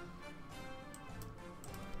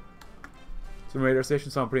 Some radar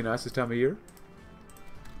stations sound pretty nice this time of year.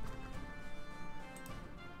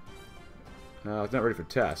 It's not ready for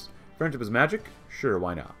test. Friendship is magic? Sure,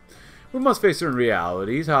 why not? We must face certain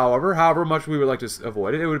realities, however much we would like to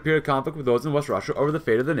avoid it, it would appear a conflict with those in West Russia over the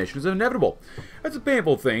fate of the nation is inevitable. It's a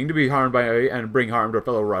painful thing to be harmed by and bring harm to our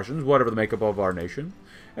fellow Russians, whatever the makeup of our nation.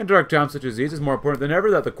 In dark times such as these, it's more important than ever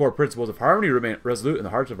that the core principles of harmony remain resolute in the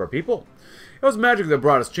hearts of our people. It was magic that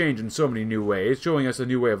brought us change in so many new ways, showing us a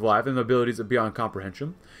new way of life and abilities beyond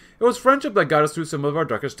comprehension. It was friendship that got us through some of our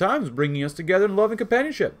darkest times, bringing us together in love and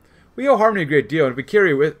companionship. We owe harmony a great deal, and if we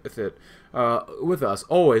carry with us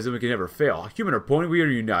always, then we can never fail. Human or pony, we are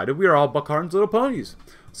united. We are all Buckharin's little ponies.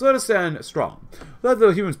 So let us stand strong. Let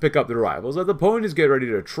the humans pick up their rivals. Let the ponies get ready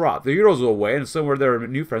to trot. The heroes will away, and somewhere there are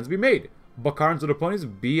new friends to be made. Buckharin's little ponies,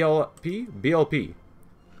 BLP? BLP.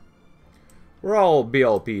 We're all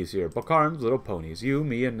BLPs here. Buckharin's little ponies. You,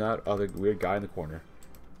 me, and that other weird guy in the corner.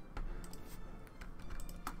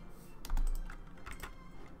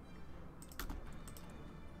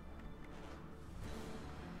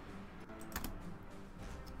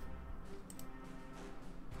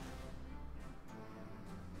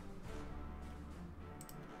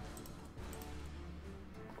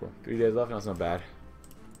 Cool. 3 days left. No, that's not bad.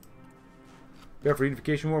 Yeah, for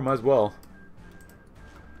unification war, might as well.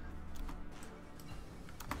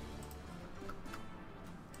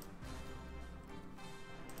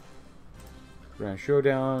 Grand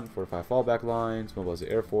Showdown, fortify fallback lines, mobilize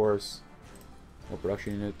the Air Force, more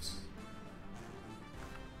production units.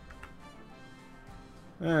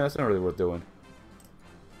 That's not really worth doing.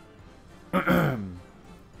 This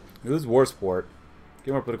is war sport.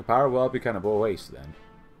 Get more political power, well, it'd be kind of a waste then.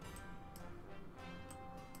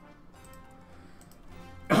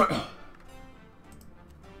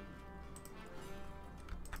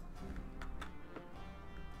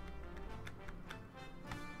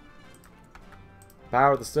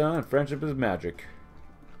 Power of the sun and friendship is magic.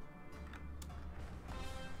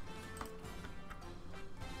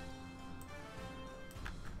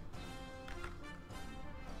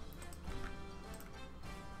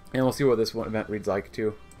 And we'll see what this one event reads like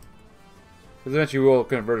too. Because eventually we'll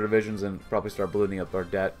convert our divisions and probably start ballooning up our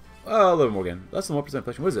debt. Oh, a little more again. Less than 1%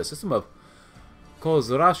 inflation. What is this? System of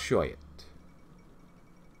Kozrashoyet.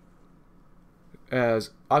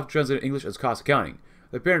 As often translated in English as cost accounting.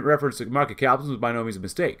 The apparent reference to market capitalism was by no means a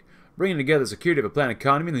mistake. Bringing together the security of a planned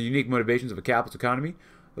economy and the unique motivations of a capitalist economy,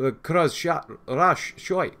 the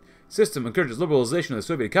Kozrashoyet system encourages liberalization of the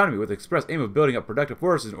Soviet economy with the express aim of building up productive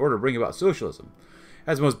forces in order to bring about socialism.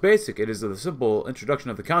 As the most basic, it is the simple introduction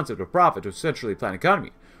of the concept of profit to a centrally planned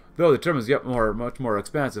economy, though the term is yet much more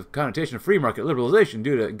expansive connotation of free market liberalization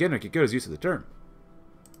due to Gennaro Kikuta's use of the term.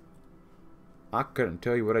 I couldn't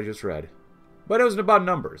tell you what I just read. But it was about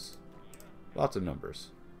numbers. Lots of numbers.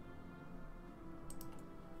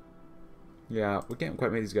 Yeah, we can't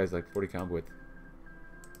quite make these guys like 40 combo with.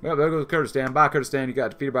 Well, there goes Kurdistan. Bye, Kurdistan. You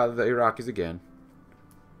got defeated by the Iraqis again.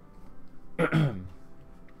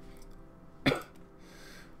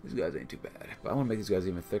 These guys ain't too bad. But I want to make these guys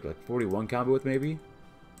even thicker. Like 41 combo with maybe.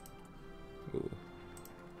 Ooh.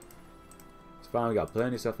 It's finally got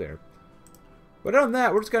plenty of stuff there. But other than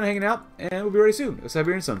that, we're just kind of hanging out, and we'll be ready soon. A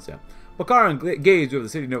Siberian sunset. Buckharin gazed over the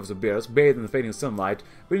city of Novosibirsk, bathed in the fading sunlight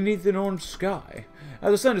beneath an orange sky.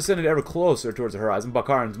 As the sun descended ever closer towards the horizon,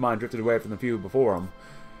 Buckharin's mind drifted away from the view before him.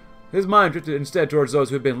 His mind drifted instead towards those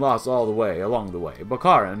who had been lost all the way, along the way.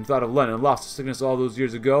 Buckharin thought of Lenin, lost to sickness all those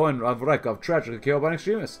years ago, and of Rykov, tragically killed by an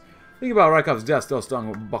extremist. Thinking about Rykov's death still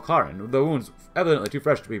stung Buckharin, the wounds evidently too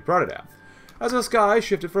fresh to be prodded at. As the sky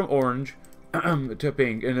shifted from orange to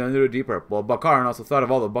pink and then to deep purple, Buckharin also thought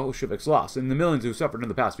of all the Bolsheviks lost, and the millions who suffered in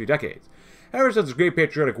the past few decades. Ever since the great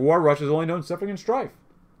patriotic war, Russia has only known suffering and strife.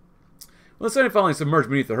 When the sun had finally submerged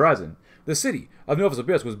beneath the horizon, the city of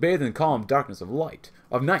Novosibirsk was bathed in the calm darkness of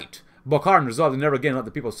night. Buckharin resolved to never again let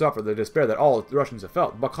the people suffer the despair that all Russians have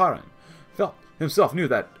felt. Buckharin himself knew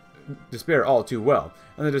that despair all too well,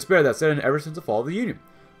 and the despair that set in ever since the fall of the Union.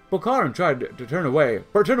 Buckharin tried to turn away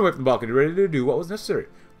from the balcony, ready to do what was necessary.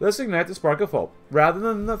 Let us ignite the spark of hope, rather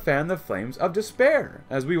than fan the flames of despair,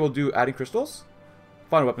 as we will do adding crystals,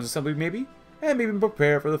 final weapons assembly maybe, and maybe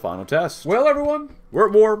prepare for the final test. Well, everyone, we're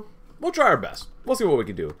at war. We'll try our best. We'll see what we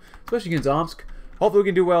can do, especially against Omsk. Hopefully we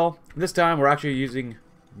can do well. This time we're actually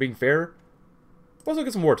being fair. We'll also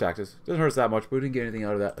get some war taxes. Doesn't hurt us that much, but we didn't get anything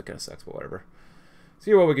out of that. That kind of sucks, but whatever.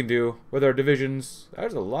 See what we can do with our divisions.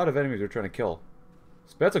 There's a lot of enemies we're trying to kill.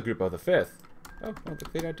 Spetsa group of the 5th. Oh,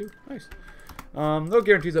 they died too. Nice. No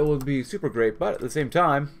guarantees that will be super great, but at the same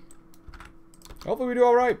time, hopefully we do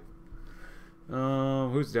all right.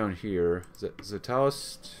 Who's down here? Is it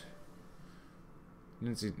Zatoust?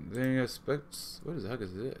 Didn't see any aspects. What the heck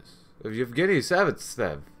is this? Yevgeny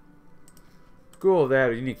Savitsev. Cool, they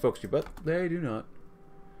have unique folks too, but they do not.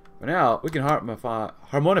 But now we can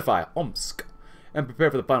harmonify Omsk and prepare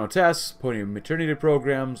for the final tests, putting in maternity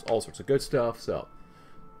programs, all sorts of good stuff. So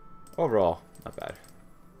overall, not bad.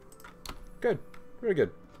 Good, very good.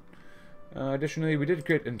 Additionally, we did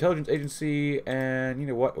create an intelligence agency, and you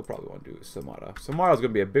know what? We'll probably want to do Samara. Samara's going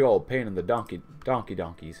to be a big old pain in the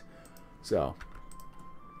donkeys. So,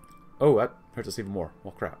 oh, that hurts us even more.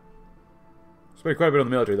 Well, crap. Spent quite a bit on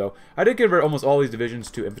the military, though. I did convert almost all these divisions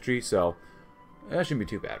to infantry, so that shouldn't be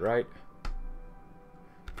too bad, right?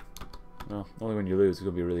 Well, only when you lose it's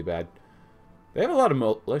going to be really bad. They have a lot of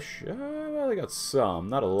militia. Well, they got some.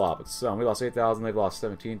 Not a lot, but some. We lost 8,000. They've lost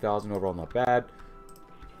 17,000. Overall, not bad.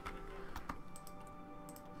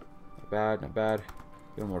 Not bad, not bad.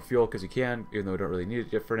 Get more fuel because you can, even though we don't really need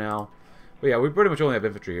it yet for now. But yeah, we pretty much only have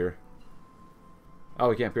infantry here. Oh,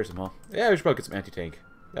 we can't pierce them, huh? Yeah, we should probably get some anti-tank.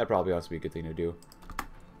 That'd probably also be a good thing to do.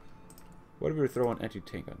 What if we were throwing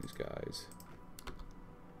anti-tank on these guys?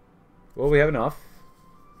 Well, we have enough.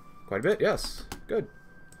 Quite a bit, yes. Good.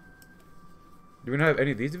 Do we not have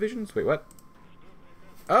any of these divisions? Wait, what?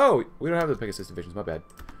 Oh, we don't have the Pegasus divisions. My bad.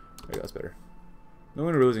 There you go, that's better. No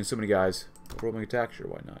wonder we're losing so many guys. Rolling attack, sure,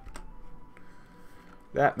 why not?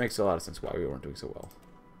 That makes a lot of sense why we weren't doing so well.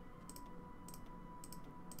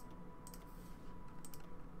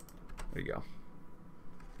 There you go.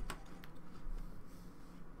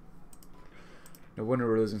 No wonder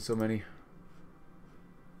we're losing so many.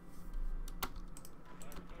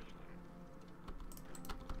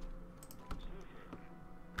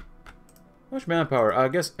 How much manpower? I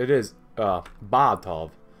guess it is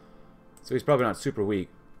Badtov. So he's probably not super weak.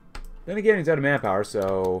 Then again, he's out of manpower,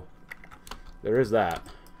 so there is that.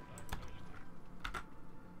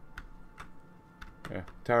 Yeah,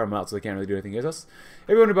 tower them out so they can't really do anything against us. If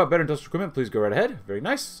you wonder about better industrial equipment, please go right ahead. Very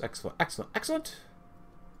nice. Excellent, excellent, excellent.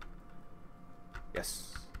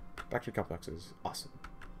 Yes. Factory complexes. Awesome.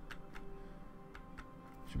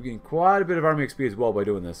 Should be getting quite a bit of army XP as well by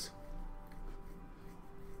doing this.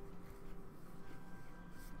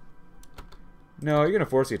 No, you're going to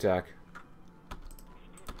force the attack.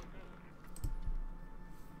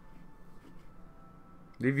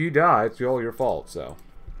 If you die, it's all your fault, so.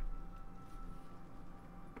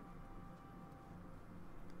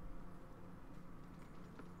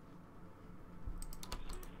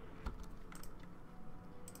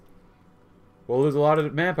 We'll lose a lot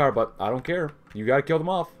of manpower, but I don't care. You gotta kill them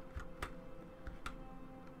off.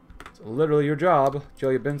 It's literally your job.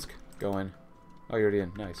 Chelyabinsk, go in. Oh, you're already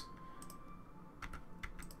in. Nice.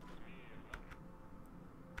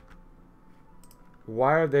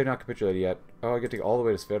 Why are they not capitulated yet? Oh, I get to go all the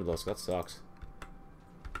way to Sverdlovsk. That sucks.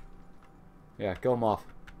 Yeah, kill them off.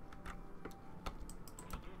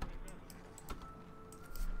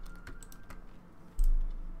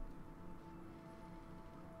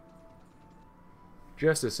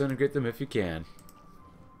 Just disintegrate them if you can.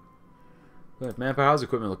 Manpower, how's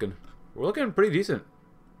equipment looking? We're looking pretty decent.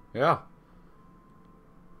 Yeah.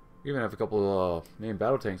 We even have a couple of main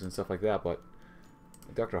battle tanks and stuff like that, but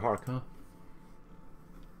Dr. Hark, huh?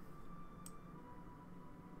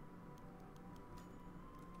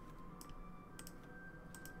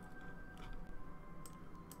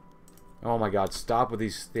 Oh my god, stop with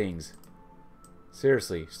these things.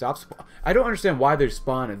 Seriously, stop. I don't understand why they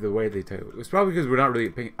spawn the way they do. It's probably because I'm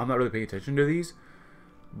not really paying attention to these.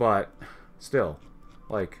 But, still.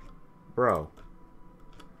 Like, bro.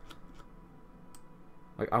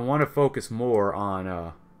 Like, I want to focus more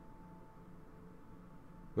on,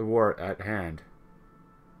 the war at hand.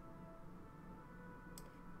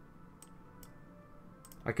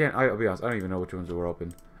 I'll be honest, I don't even know which ones were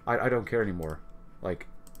open. I don't care anymore. Like,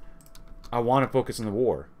 I want to focus on the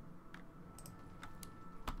war.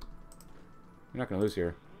 You're not going to lose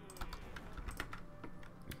here.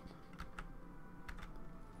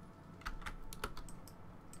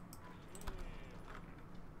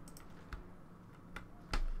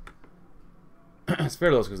 It's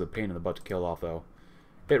fair to those because of the pain in the butt to kill off, though.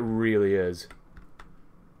 It really is.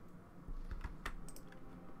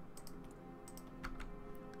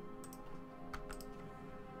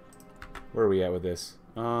 Where are we at with this?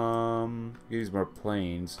 Use more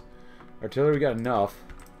planes. Artillery, we got enough.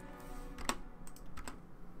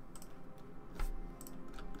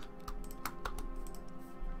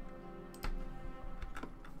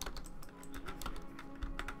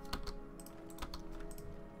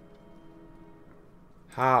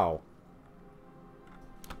 How?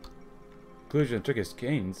 Conclusion took his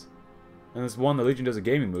canes. And this one, the Legion does a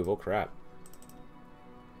gaming move. Oh crap.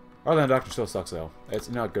 Arlan Doctor still sucks though. It's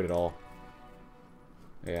not good at all.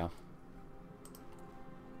 Yeah.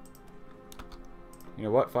 You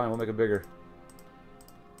know what? Fine, we'll make it bigger.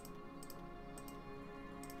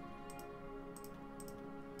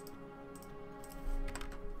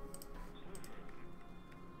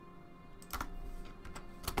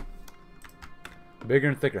 Bigger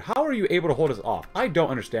and thicker. How are you able to hold us off? I don't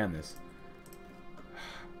understand this.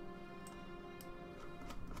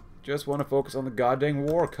 Just want to focus on the goddamn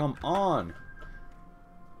war. Come on.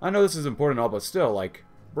 I know this is important and all, but still, like,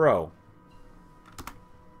 bro.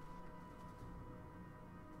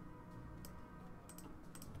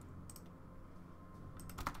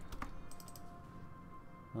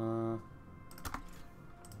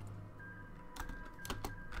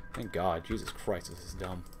 Thank God. Jesus Christ, this is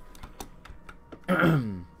dumb.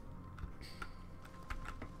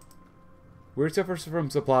 We suffer from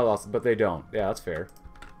supply losses, but they don't. Yeah, that's fair.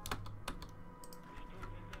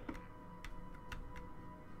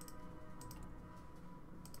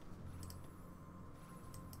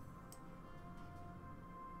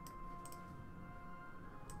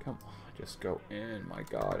 Come on, just go in, my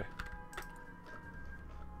God.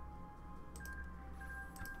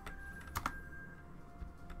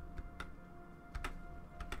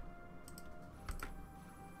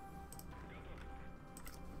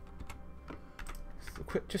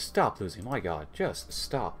 Quit, just stop losing, my God, just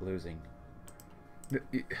stop losing.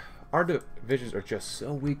 Our divisions are just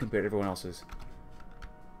so weak compared to everyone else's.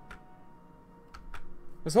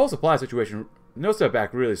 This whole supply situation, no step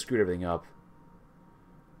back, really screwed everything up.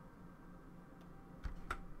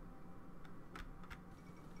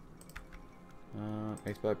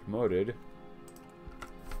 Ace by promoted.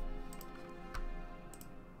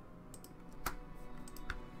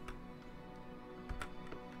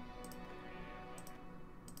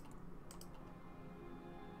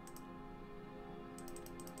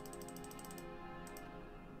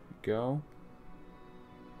 Go.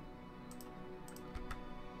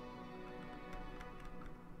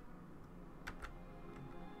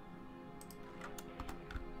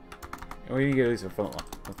 Oh, we need to get at least a front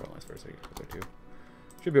lines first. I guess there too.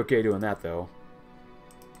 Should be okay doing that though.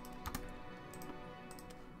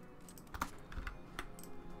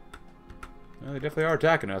 No, they definitely are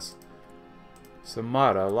attacking us.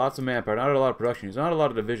 Samara, lots of manpower, not a lot of production. There's not a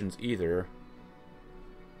lot of divisions either.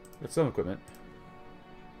 Got some equipment.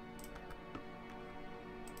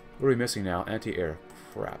 What are we missing now? Anti-air.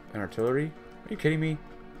 Crap. And artillery? Are you kidding me?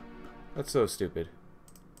 That's so stupid.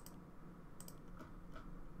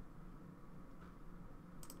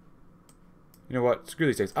 You know what? Screw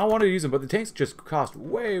these tanks. I wanted to use them, but the tanks just cost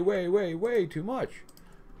way, way, way, way too much.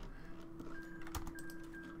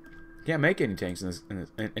 Can't make any tanks in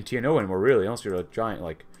TNO anymore, really, unless you're a giant,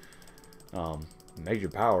 like, major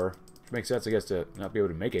power. Which makes sense, I guess, to not be able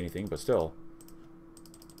to make anything, but still.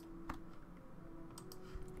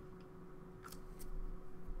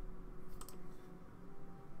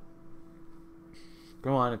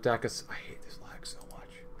 Come on, attack us. I hate this lag so much.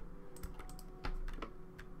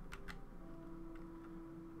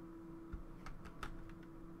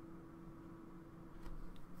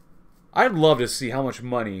 I'd love to see how much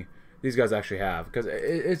money these guys actually have, because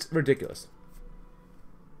it's ridiculous.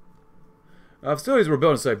 Facilities were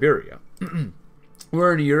built in Siberia.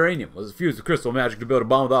 Where in uranium was fused with crystal magic to build a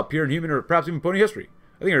bomb without pure inhuman or perhaps even pony history.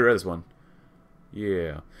 I think I read this one.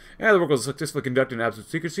 Yeah. And the work was successfully conducted in absolute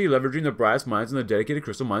secrecy, leveraging the brightest minds and the dedicated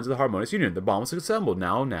crystal minds of the Harmonious Union. The bomb was assembled.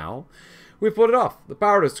 Now. We've pulled it off. The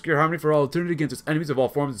power to secure harmony for all eternity against its enemies of all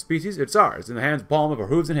forms and species. It's ours, in the hands, palm of our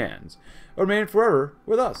hooves and hands. It'll remain forever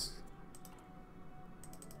with us.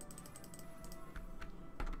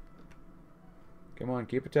 Come on,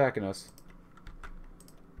 keep attacking us.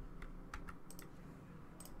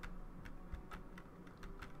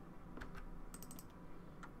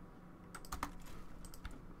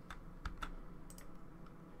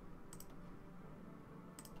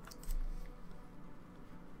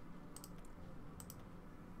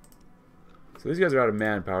 So these guys are out of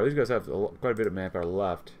manpower. These guys have quite a bit of manpower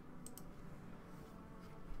left.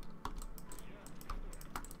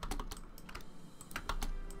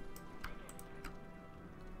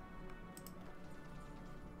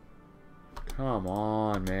 Come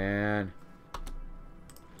on, man.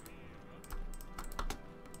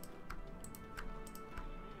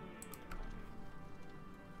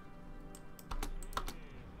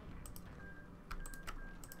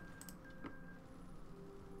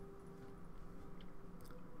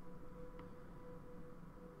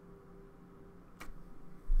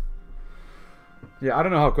 Yeah, I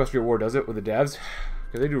don't know how Equestria War does it with the devs,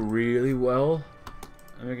 because they do really well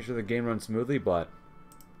at making sure the game runs smoothly, but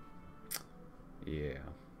yeah.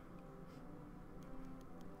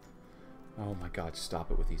 Oh my god,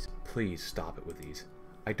 stop it with these. Please stop it with these.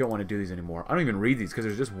 I don't want to do these anymore. I don't even read these because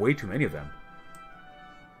there's just way too many of them.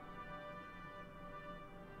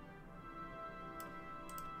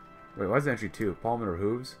 Wait, why is the entry 2? Palm or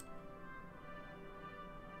hooves?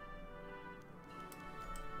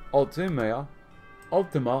 Ultima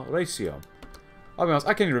ratio. I'll be honest,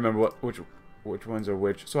 I can't even remember which ones are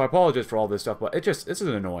which, so I apologize for all this stuff, but this is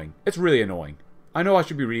annoying. It's really annoying. I know I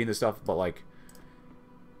should be reading this stuff, but like,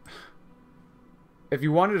 if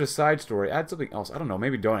you wanted a side story, add something else. I don't know,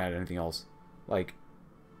 maybe don't add anything else. Like,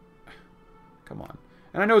 come on.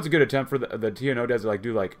 And I know it's a good attempt for the TNO devs to like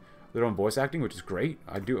do like their own voice acting, which is great.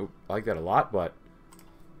 I like that a lot, but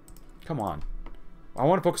come on. I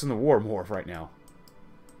want to focus on the war more right now.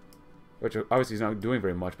 Which obviously is not doing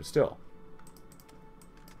very much, but still.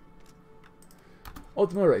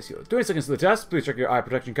 Ultima ratio. 20 seconds to the test. Please check your eye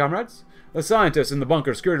protection, comrades. The scientists in the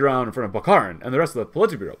bunker scurried around in front of Buckharin and the rest of the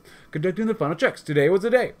Politburo, conducting the final checks. Today was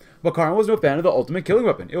the day. Buckharin was no fan of the ultimate killing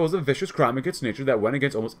weapon. It was a vicious crime against nature that went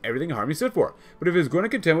against almost everything Harmony stood for. But if he was going to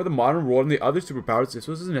contend with the modern world and the other superpowers, this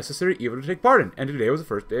was a necessary evil to take part in, and today was the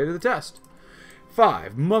first day of the test.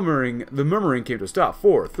 5. The murmuring came to a stop.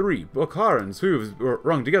 4. 3. Buckharin's hooves were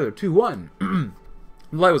wrung together. 2. 1. The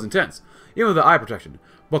light was intense, even with the eye protection.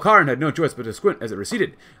 Buckharin had no choice but to squint as it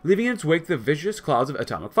receded, leaving in its wake the vicious clouds of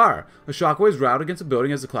atomic fire. The shockwaves rattled against the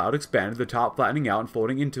building as the cloud expanded, the top flattening out and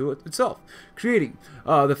folding into itself, creating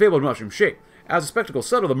the fabled mushroom shape. As the spectacle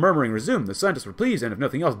settled, the murmuring resumed. The scientists were pleased, and if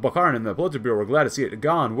nothing else, Buckharin and the Politburo were glad to see it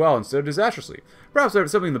gone well instead of disastrously. Perhaps there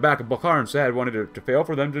was something in the back of Buckharin's head wanted to fail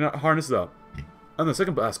for them to not harness the... And the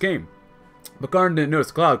second blast came. Buckharin didn't notice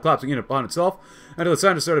the cloud collapsing in upon itself until the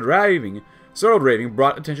scientists started raving,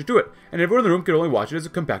 brought attention to it, and everyone in the room could only watch it as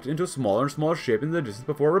it compacted into a smaller and smaller shape in the distance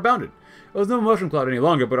before it rebounded. It was no mushroom cloud any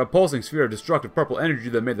longer, but a pulsing sphere of destructive purple energy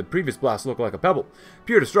that made the previous blast look like a pebble.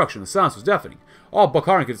 Pure destruction. The silence was deafening. All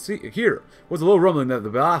Buckharin could hear was the low rumbling that the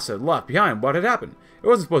blast had left behind. What had happened? It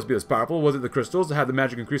wasn't supposed to be this powerful. Was it the crystals that had the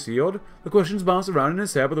magic increase the yield? The questions bounced around in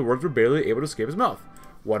his head, but the words were barely able to escape his mouth.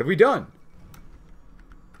 What have we done?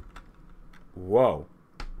 Whoa.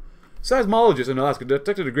 Seismologists in Alaska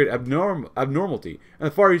detected a great abnormality in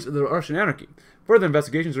the far east of the Russian anarchy. Further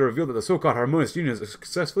investigations have revealed that the so-called Harmonious Union has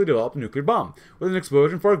successfully developed a nuclear bomb, with an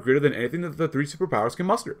explosion far greater than anything that the three superpowers can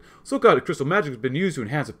muster. So-called crystal magic has been used to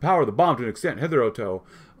enhance the power of the bomb to an extent hitherto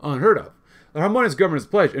unheard of. The Harmonious government has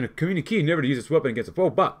pledged in a communique never to use its weapon against a foe,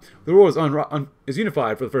 but the world is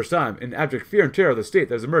unified for the first time in abject fear and terror of the state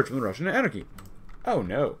that has emerged from the Russian anarchy. Oh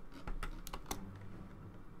no.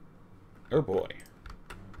 Oh boy.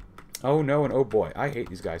 Oh no and oh boy. I hate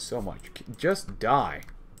these guys so much. Just die.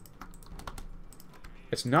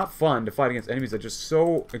 It's not fun to fight against enemies that are just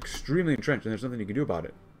so extremely entrenched and there's nothing you can do about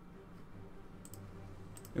it.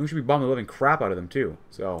 And we should be bombing the living crap out of them too.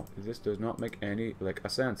 So, this does not make any, like, a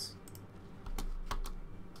sense.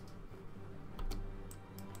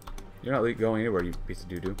 You're not going anywhere, you piece of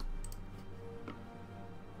doo-doo.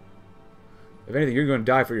 If anything, you're going to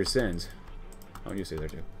die for your sins. Oh, you stay there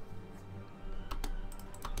too.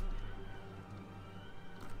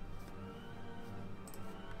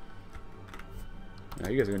 Now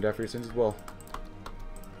you guys are going to die for your sins as well.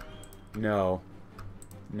 No.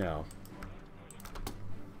 No.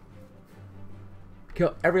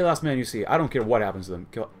 Kill every last man you see. I don't care what happens to them.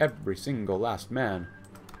 Kill every single last man.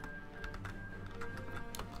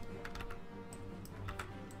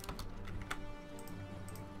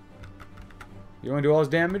 You want to do all this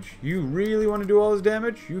damage? You really want to do all this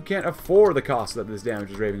damage? You can't afford the cost that this damage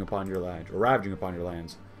is raving upon your land, or ravaging upon your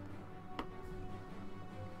lands.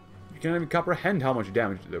 You can't even comprehend how much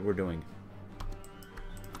damage that we're doing.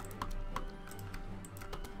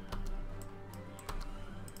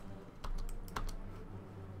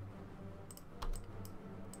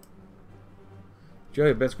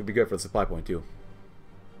 Jelly bits could be good for the supply point, too.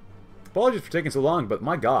 Apologies for taking so long, but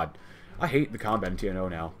my god. I hate the combat in TNO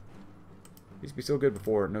now. It used to be so good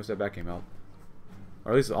before No Step Back came out.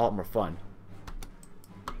 Or at least a lot more fun.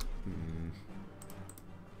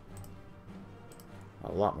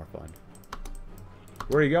 A lot more fun.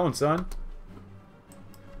 Where are you going, son?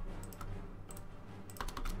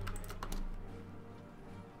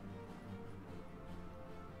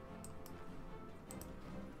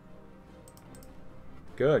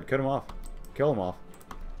 Good, cut him off. Kill him off.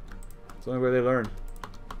 It's the only way they learn.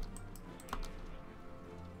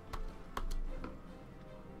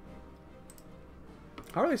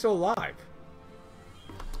 How are they still alive?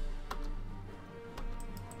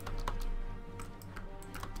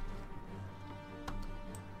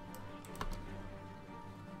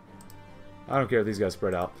 I don't care if these guys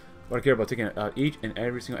spread out. But I care about taking out each and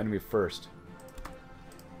every single enemy first.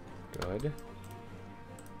 Good.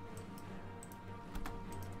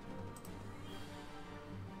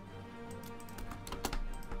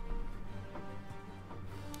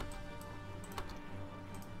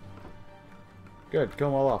 Good, kill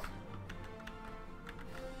them all off.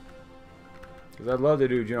 Because I'd love to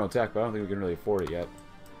do general attack, but I don't think we can really afford it yet.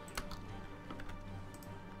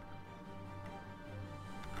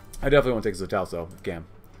 I definitely want to take his house though, if Cam.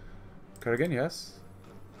 Cardigan, yes.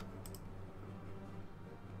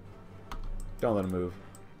 Don't let him move.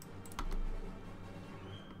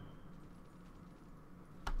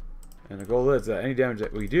 And the goal is that any damage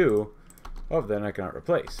that we do, of then I cannot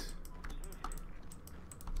replace.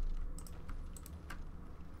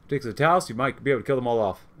 Takes the house, you might be able to kill them all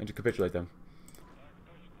off and to capitulate them.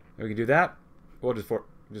 If we can do that, we'll just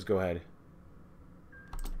go ahead.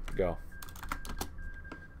 Go.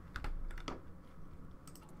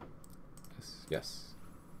 Yes, yes.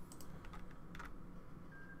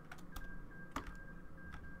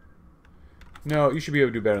 No, you should be able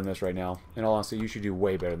to do better than this right now. In all honesty, you should do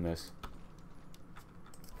way better than this.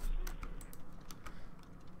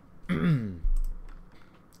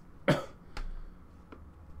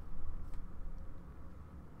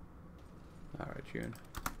 Alright, June.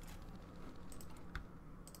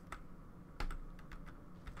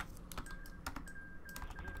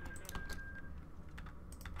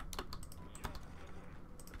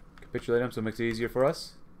 Capitulate them so it makes it easier for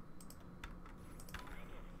us.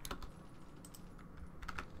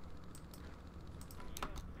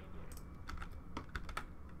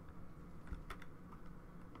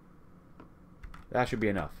 That should be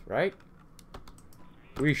enough, right?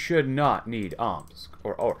 We should not need Omsk,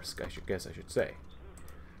 or Orsk, I should say.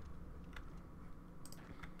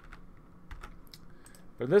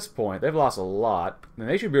 But at this point, they've lost a lot, and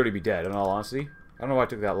they should already be dead, in all honesty. I don't know why it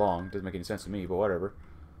took that long. It doesn't make any sense to me, but whatever.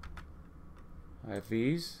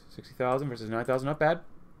 IFVs, 60,000 versus 9,000, not bad.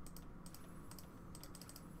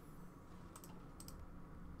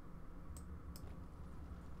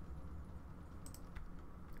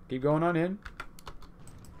 Keep going on in.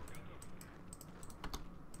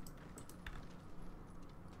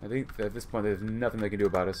 I think at this point there's nothing they can do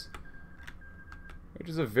about us. Which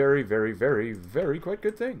is a very, very, very, very quite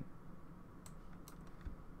good thing.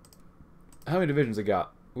 How many divisions they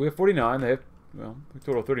got? We have 49, they have, well, a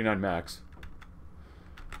total of 39 max.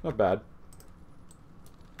 Not bad.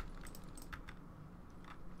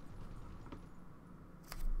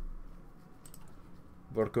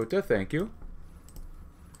 Vorkuta, thank you.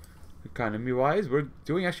 Economy-wise, we're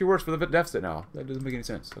doing actually worse for the deficit now. That doesn't make any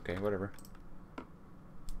sense. Okay, whatever.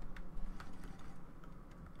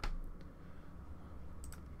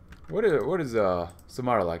 What is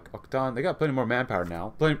Samara like? Octan, they got plenty more manpower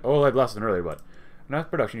now. Plenty, oh, like less than earlier, but enough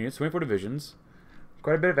production units, 24 divisions,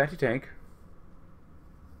 quite a bit of anti-tank.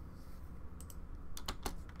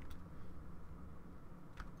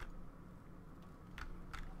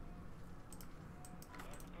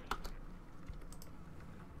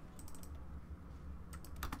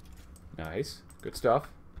 Nice, good stuff.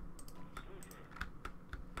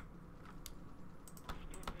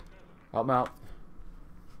 Help them out.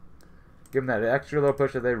 Give them that extra little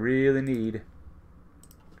push that they really need.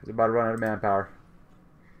 Because they're about to run out of manpower.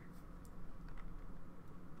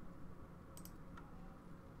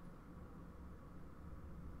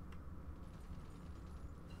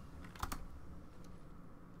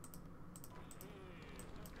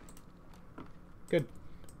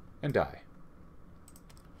 And die.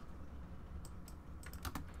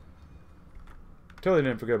 Totally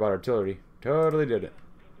didn't forget about artillery. Totally didn't.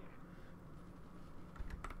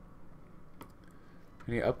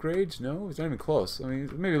 Any upgrades? No, it's not even close. I mean,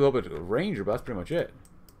 maybe a little bit of ranger, but that's pretty much it.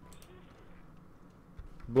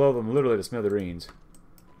 Blow them literally to smithereens.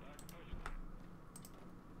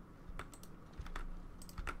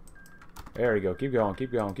 There we go. Keep going,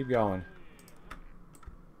 keep going, keep going.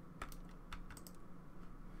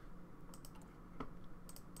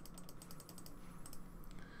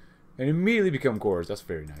 And immediately become cores. That's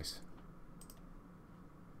very nice.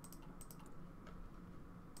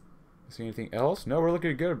 See anything else? No, we're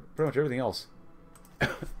looking good at pretty much everything else.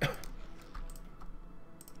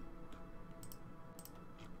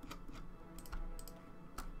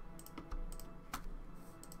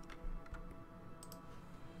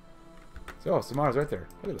 So, Samara's right there.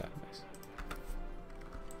 Look at that. Nice.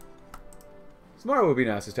 Samara would be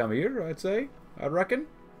nice this time of year, I'd say. I'd reckon.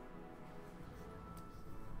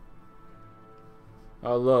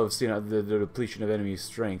 I love seeing the depletion of enemy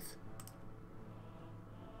strength.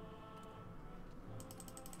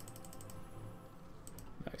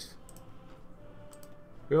 Nice.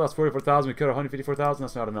 We lost 44,000. We killed 154,000.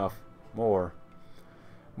 That's not enough. More.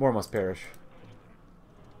 More must perish.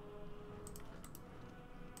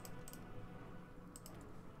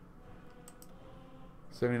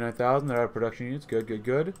 $79,000. They're out of production units. Good, good,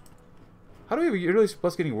 good. How do we have a yearly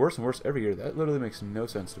plus getting worse and worse every year? That literally makes no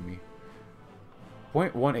sense to me.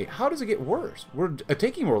 0.18. How does it get worse? We're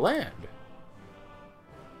taking more land.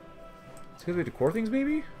 It's because we have to core things,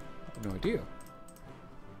 maybe? I have no idea.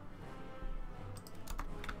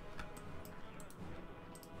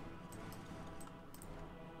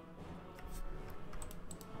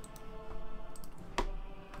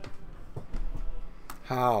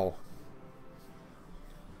 How?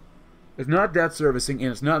 It's not debt servicing,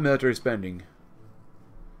 and it's not military spending.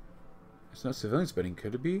 It's not civilian spending.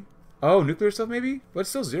 Could it be? Oh, nuclear stuff maybe? But it's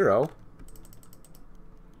still zero.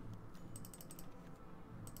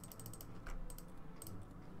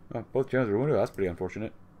 Oh, both generals are wounded. That's pretty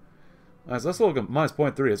unfortunate. So let's look at minus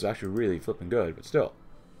 0.3. It's actually really flipping good, but still.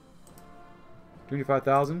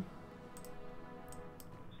 25,000.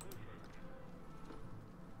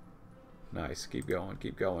 Nice. Keep going.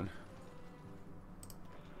 Keep going.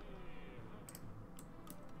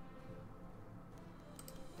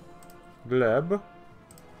 Gleb.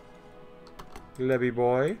 Glebby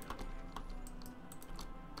boy.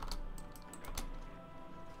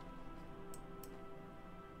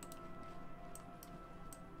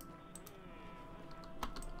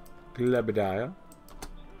 Glebediah.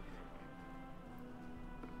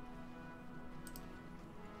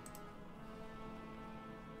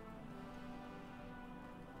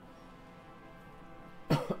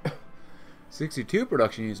 $62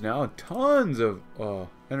 production units now, and tons of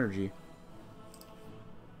energy.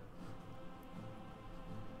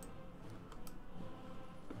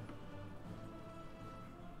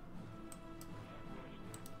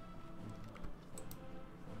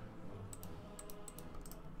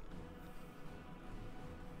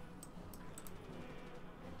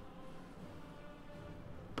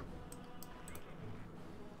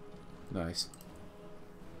 Nice.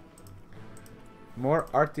 More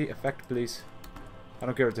arty effect, please. I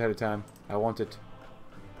don't care if it's ahead of time. I want it.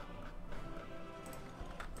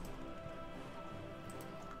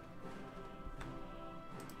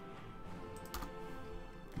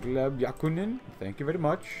 Gleb Yakunin, thank you very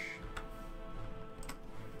much.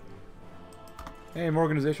 Hey, more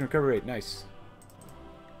organization recovery rate, nice.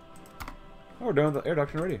 Oh, we're done with the air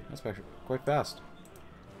doctrine already. That's actually quite fast.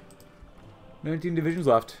 19 divisions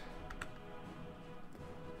left.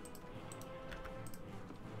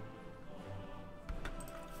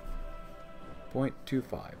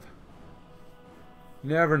 .25.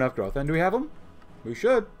 Never enough growth. And do we have them? We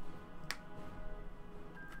should.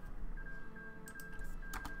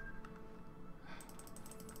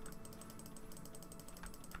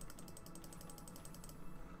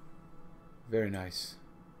 Very nice.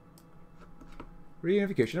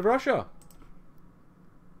 Reunification of Russia.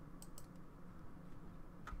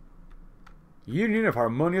 Union of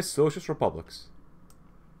Harmonious Socialist Republics.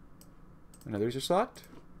 Another research slot.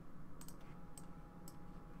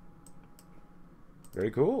 Very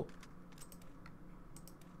cool.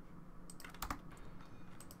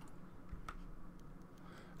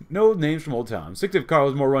 No names from old times. Sictive car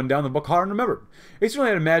was more run down than Buckharin remembered. He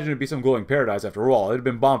certainly had imagined it'd be some glowing paradise after all. It had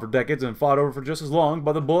been bombed for decades and fought over for just as long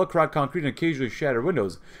by the bullet, cracked concrete, and occasionally shattered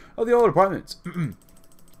windows of the old apartments.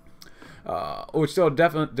 which still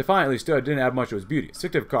defiantly stood, didn't add much to its beauty.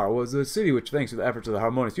 Syktyvkar was the city which, thanks to the efforts of the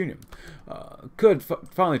Harmonious Union, could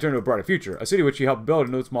finally turn to a brighter future. A city which he helped build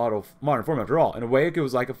into its modern form after all. In a way, it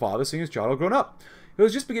was like a father seeing his child all grown up. He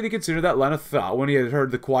was just beginning to consider that line of thought when he had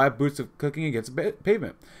heard the quiet boots of clicking against the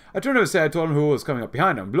pavement. A turn of his head told him who was coming up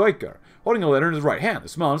behind him. Bloiker, holding a letter in his right hand. The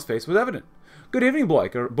smile on his face was evident. "Good evening,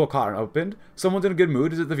 Bloiker," Buckharin opened. "Someone's in a good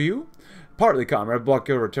mood. Is it the view?" "Partly, comrade,"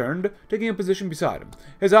 Bloiker returned, taking a position beside him.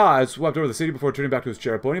 His eyes swept over the city before turning back to his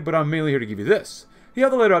chariot pony. "But I'm mainly here to give you this." He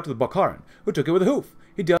held the letter out to the Buckharin, who took it with a hoof.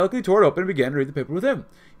 He delicately tore it open and began to read the paper with him.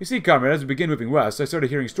 "You see, comrade, as we begin moving west, I started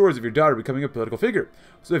hearing stories of your daughter becoming a political figure.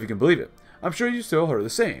 So if you can believe it, I'm sure you still heard the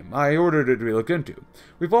same. I ordered it to be looked into.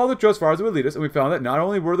 We followed the trail as far as it would lead us, and we found that not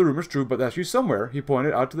only were the rumors true, but that she's somewhere," he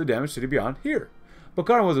pointed out to the damaged city beyond, "here."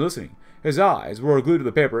 Buckharin wasn't listening. His eyes were glued to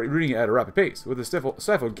the paper, reading it at a rapid pace. With a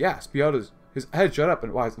stifled gasp, he held his head shut up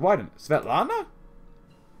and widened. "Svetlana?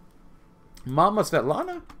 Mama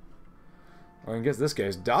Svetlana? Or I guess this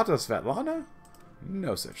case, Data Svetlana?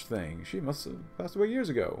 No such thing. She must have passed away years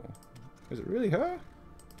ago. Is it really her?"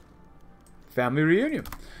 Family reunion.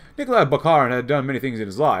 Nikolai Buckharin had done many things in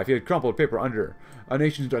his life. He had crumpled paper under a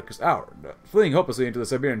nation's darkest hour, fleeing hopelessly into the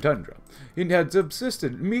Siberian tundra. He had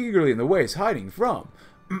subsisted meagerly in the wastes, hiding from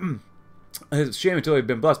his shame until he had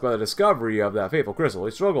been blessed by the discovery of that fateful crystal.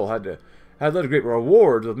 His struggle had led to great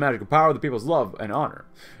rewards with magical power, the people's love and honor.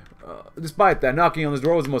 Despite that, knocking on his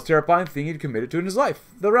door was the most terrifying thing he'd committed to in his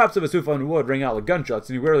life. The raps of his hoof on wood rang out like gunshots,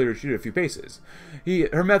 and he rarely retreated a few paces.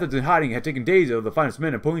 Her methods in hiding had taken days of the finest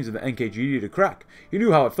men and ponies in the NKGD to crack. He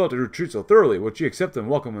knew how it felt to retreat so thoroughly. Would she accept him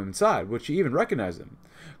and welcome him inside? Would she even recognize him?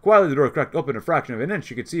 Quietly, the door cracked open a fraction of an inch.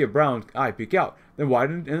 She could see a brown eye peek out, then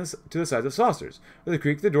widened to the size of saucers. With a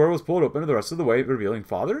creak, the door was pulled open the rest of the way, revealing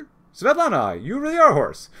 "Father?" "Svetlana, you really are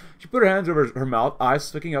hoarse." She put her hands over her mouth, eyes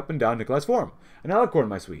flicking up and down Nikolai's form. "An alicorn,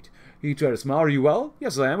 my sweet." He tried to smile. "Are you well?"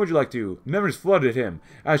 "Yes, I am. Would you like to?" Memories flooded him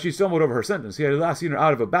as she stumbled over her sentence. He had last seen her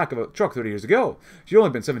out of the back of a truck 30 years ago. She'd only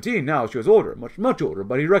been 17. Now she was older, much older,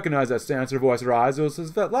 but he recognized that stance, her voice, her eyes. It was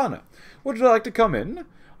Svetlana. "Would you like to come in?"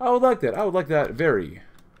 "I would like that. I would like that very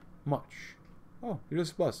much." "Oh, you're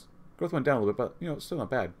just a plus. Growth went down a little bit, but, it's still not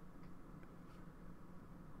bad."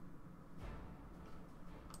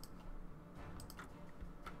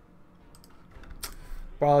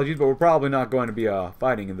 Apologies, but we're probably not going to be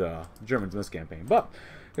fighting the Germans in this campaign. But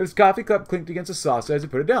his coffee cup clinked against the saucer as he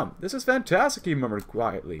put it down. "This is fantastic," he murmured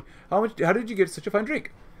quietly. How did you get such a fine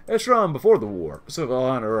drink?" "It's from before the war,"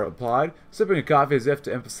 Svetlana replied, sipping a coffee as if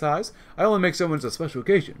to emphasize. "I only make so much a special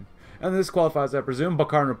occasion." "And this qualifies, I presume?"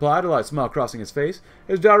 Buckharin replied, a light smile crossing his face.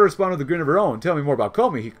 His daughter responded with a grin of her own. "Tell me more about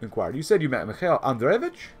Komi," he inquired. "You said you met Mikhail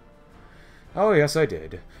Andreevich?" "Oh, yes, I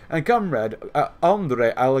did. And comrade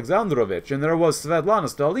Andrei Alexandrovich, and there was Svetlana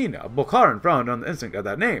Stalina." Buckharin frowned on the instinct at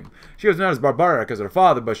that name. She was not as barbaric as her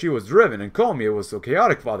father, but she was driven, and Komi was so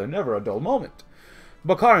chaotic, father, never a dull moment.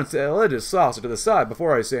 Buckharin slid his saucer to the side.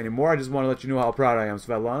 "Before I say any more, I just want to let you know how proud I am,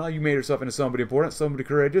 Svetlana. You made yourself into somebody important, somebody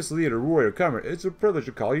courageous, leader, warrior, comrade. It's a privilege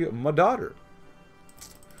to call you my daughter."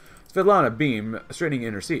 Svetlana beamed, straightening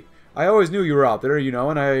in her seat. "I always knew you were out there,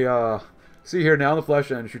 and I, see here now in the flesh,"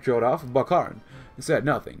 and she trailed off. Buckharin said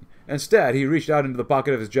nothing. Instead, he reached out into the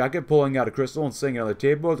pocket of his jacket, pulling out a crystal and setting it on the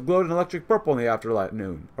table. It glowed an electric purple in the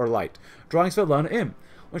afternoon, or light, drawing Svetlana in.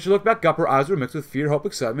 When she looked back up, her eyes were mixed with fear, hope,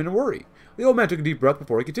 excitement, and worry. The old man took a deep breath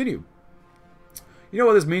before he continued. "You know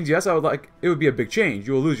what this means? Yes, it would be a big change.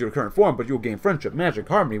 You will lose your current form, but you will gain friendship, magic,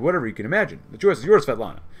 harmony, whatever you can imagine. The choice is yours,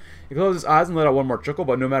 Svetlana." He closed his eyes and let out one more chuckle,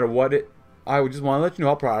 "But no matter what I would just want to let you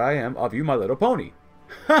know how proud I am of you, my little pony."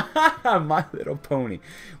 "Ha ha ha, my little pony.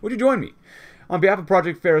 Would you join me? On behalf of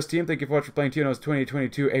Project Ferris team, thank you so much for playing TNO's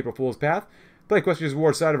 2022 April Fool's Path. Play Equestria's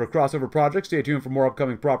War side of a crossover project. Stay tuned for more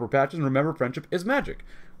upcoming proper patches, and remember, friendship is magic.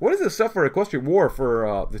 What is this stuff for Equestria War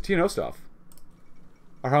for the TNO stuff?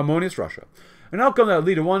 Our harmonious Russia. An outcome that would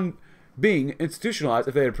lead to one being institutionalized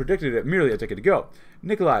if they had predicted it merely a decade ago.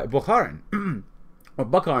 Nikolai Buckharin, or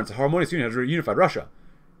Buckharin's Harmonious Union has reunified Russia.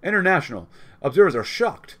 International observers are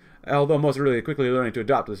shocked, although most are really quickly learning to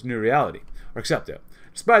adopt this new reality, or accept it.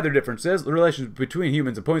 Despite their differences, the relations between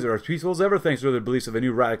humans and ponies are as peaceful as ever thanks to their beliefs of a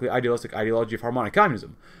new radically idealistic ideology of harmonic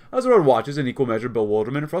communism. As the world watches in equal measure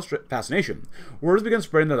bewilderment and fascination, words begin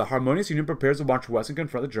spreading that the Harmonious Union prepares to march west and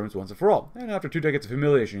confront the Germans once and for all. And after 2 decades of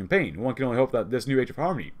humiliation and pain, one can only hope that this new age of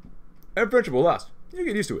harmony and friendship will last. You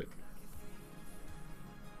get used to it.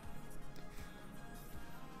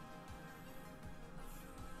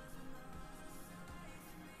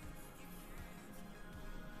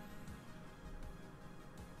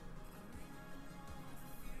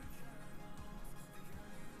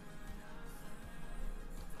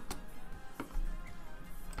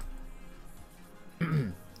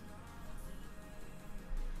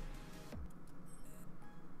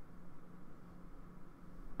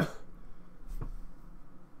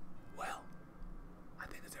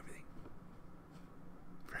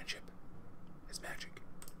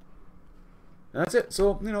 And that's it.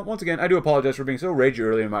 So, you know, once again, I do apologize for being so ragey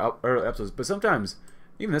early in my early episodes, but sometimes,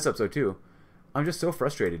 even this episode too, I'm just so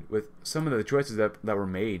frustrated with some of the choices that were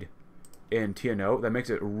made in TNO that makes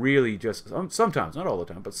it really just, sometimes, not all the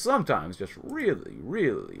time, but sometimes just really,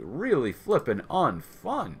 really, really flippin'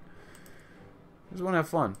 unfun. I just want to have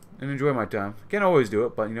fun and enjoy my time. Can't always do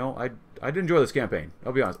it, but, you know, I did enjoy this campaign.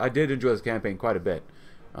 I'll be honest. I did enjoy this campaign quite a bit.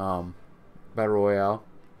 Battle Royale.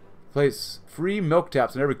 Place free milk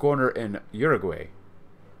taps in every corner in Uruguay.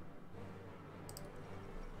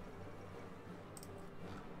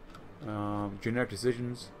 Generic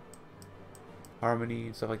decisions. Harmony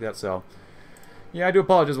and stuff like that. So, yeah, I do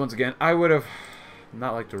apologize once again. I would have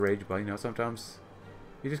not liked to rage, but, you know, sometimes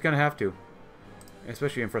you just kind of have to.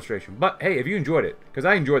 Especially in frustration. But, hey, if you enjoyed it, because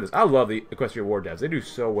I enjoyed this. I love the Equestria War devs. They do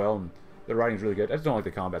so well, and the writing's really good. I just don't like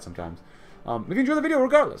the combat sometimes. If you enjoyed the video,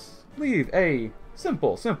 regardless, leave a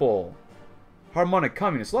simple, harmonic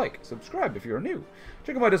communist like. Subscribe if you're new.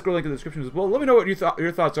 Check out my Discord link in the description as well. Let me know what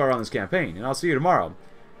your thoughts are on this campaign, and I'll see you tomorrow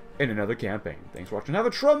in another campaign. Thanks for watching. Have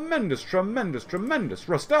a tremendous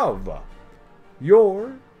rest of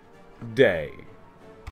your day.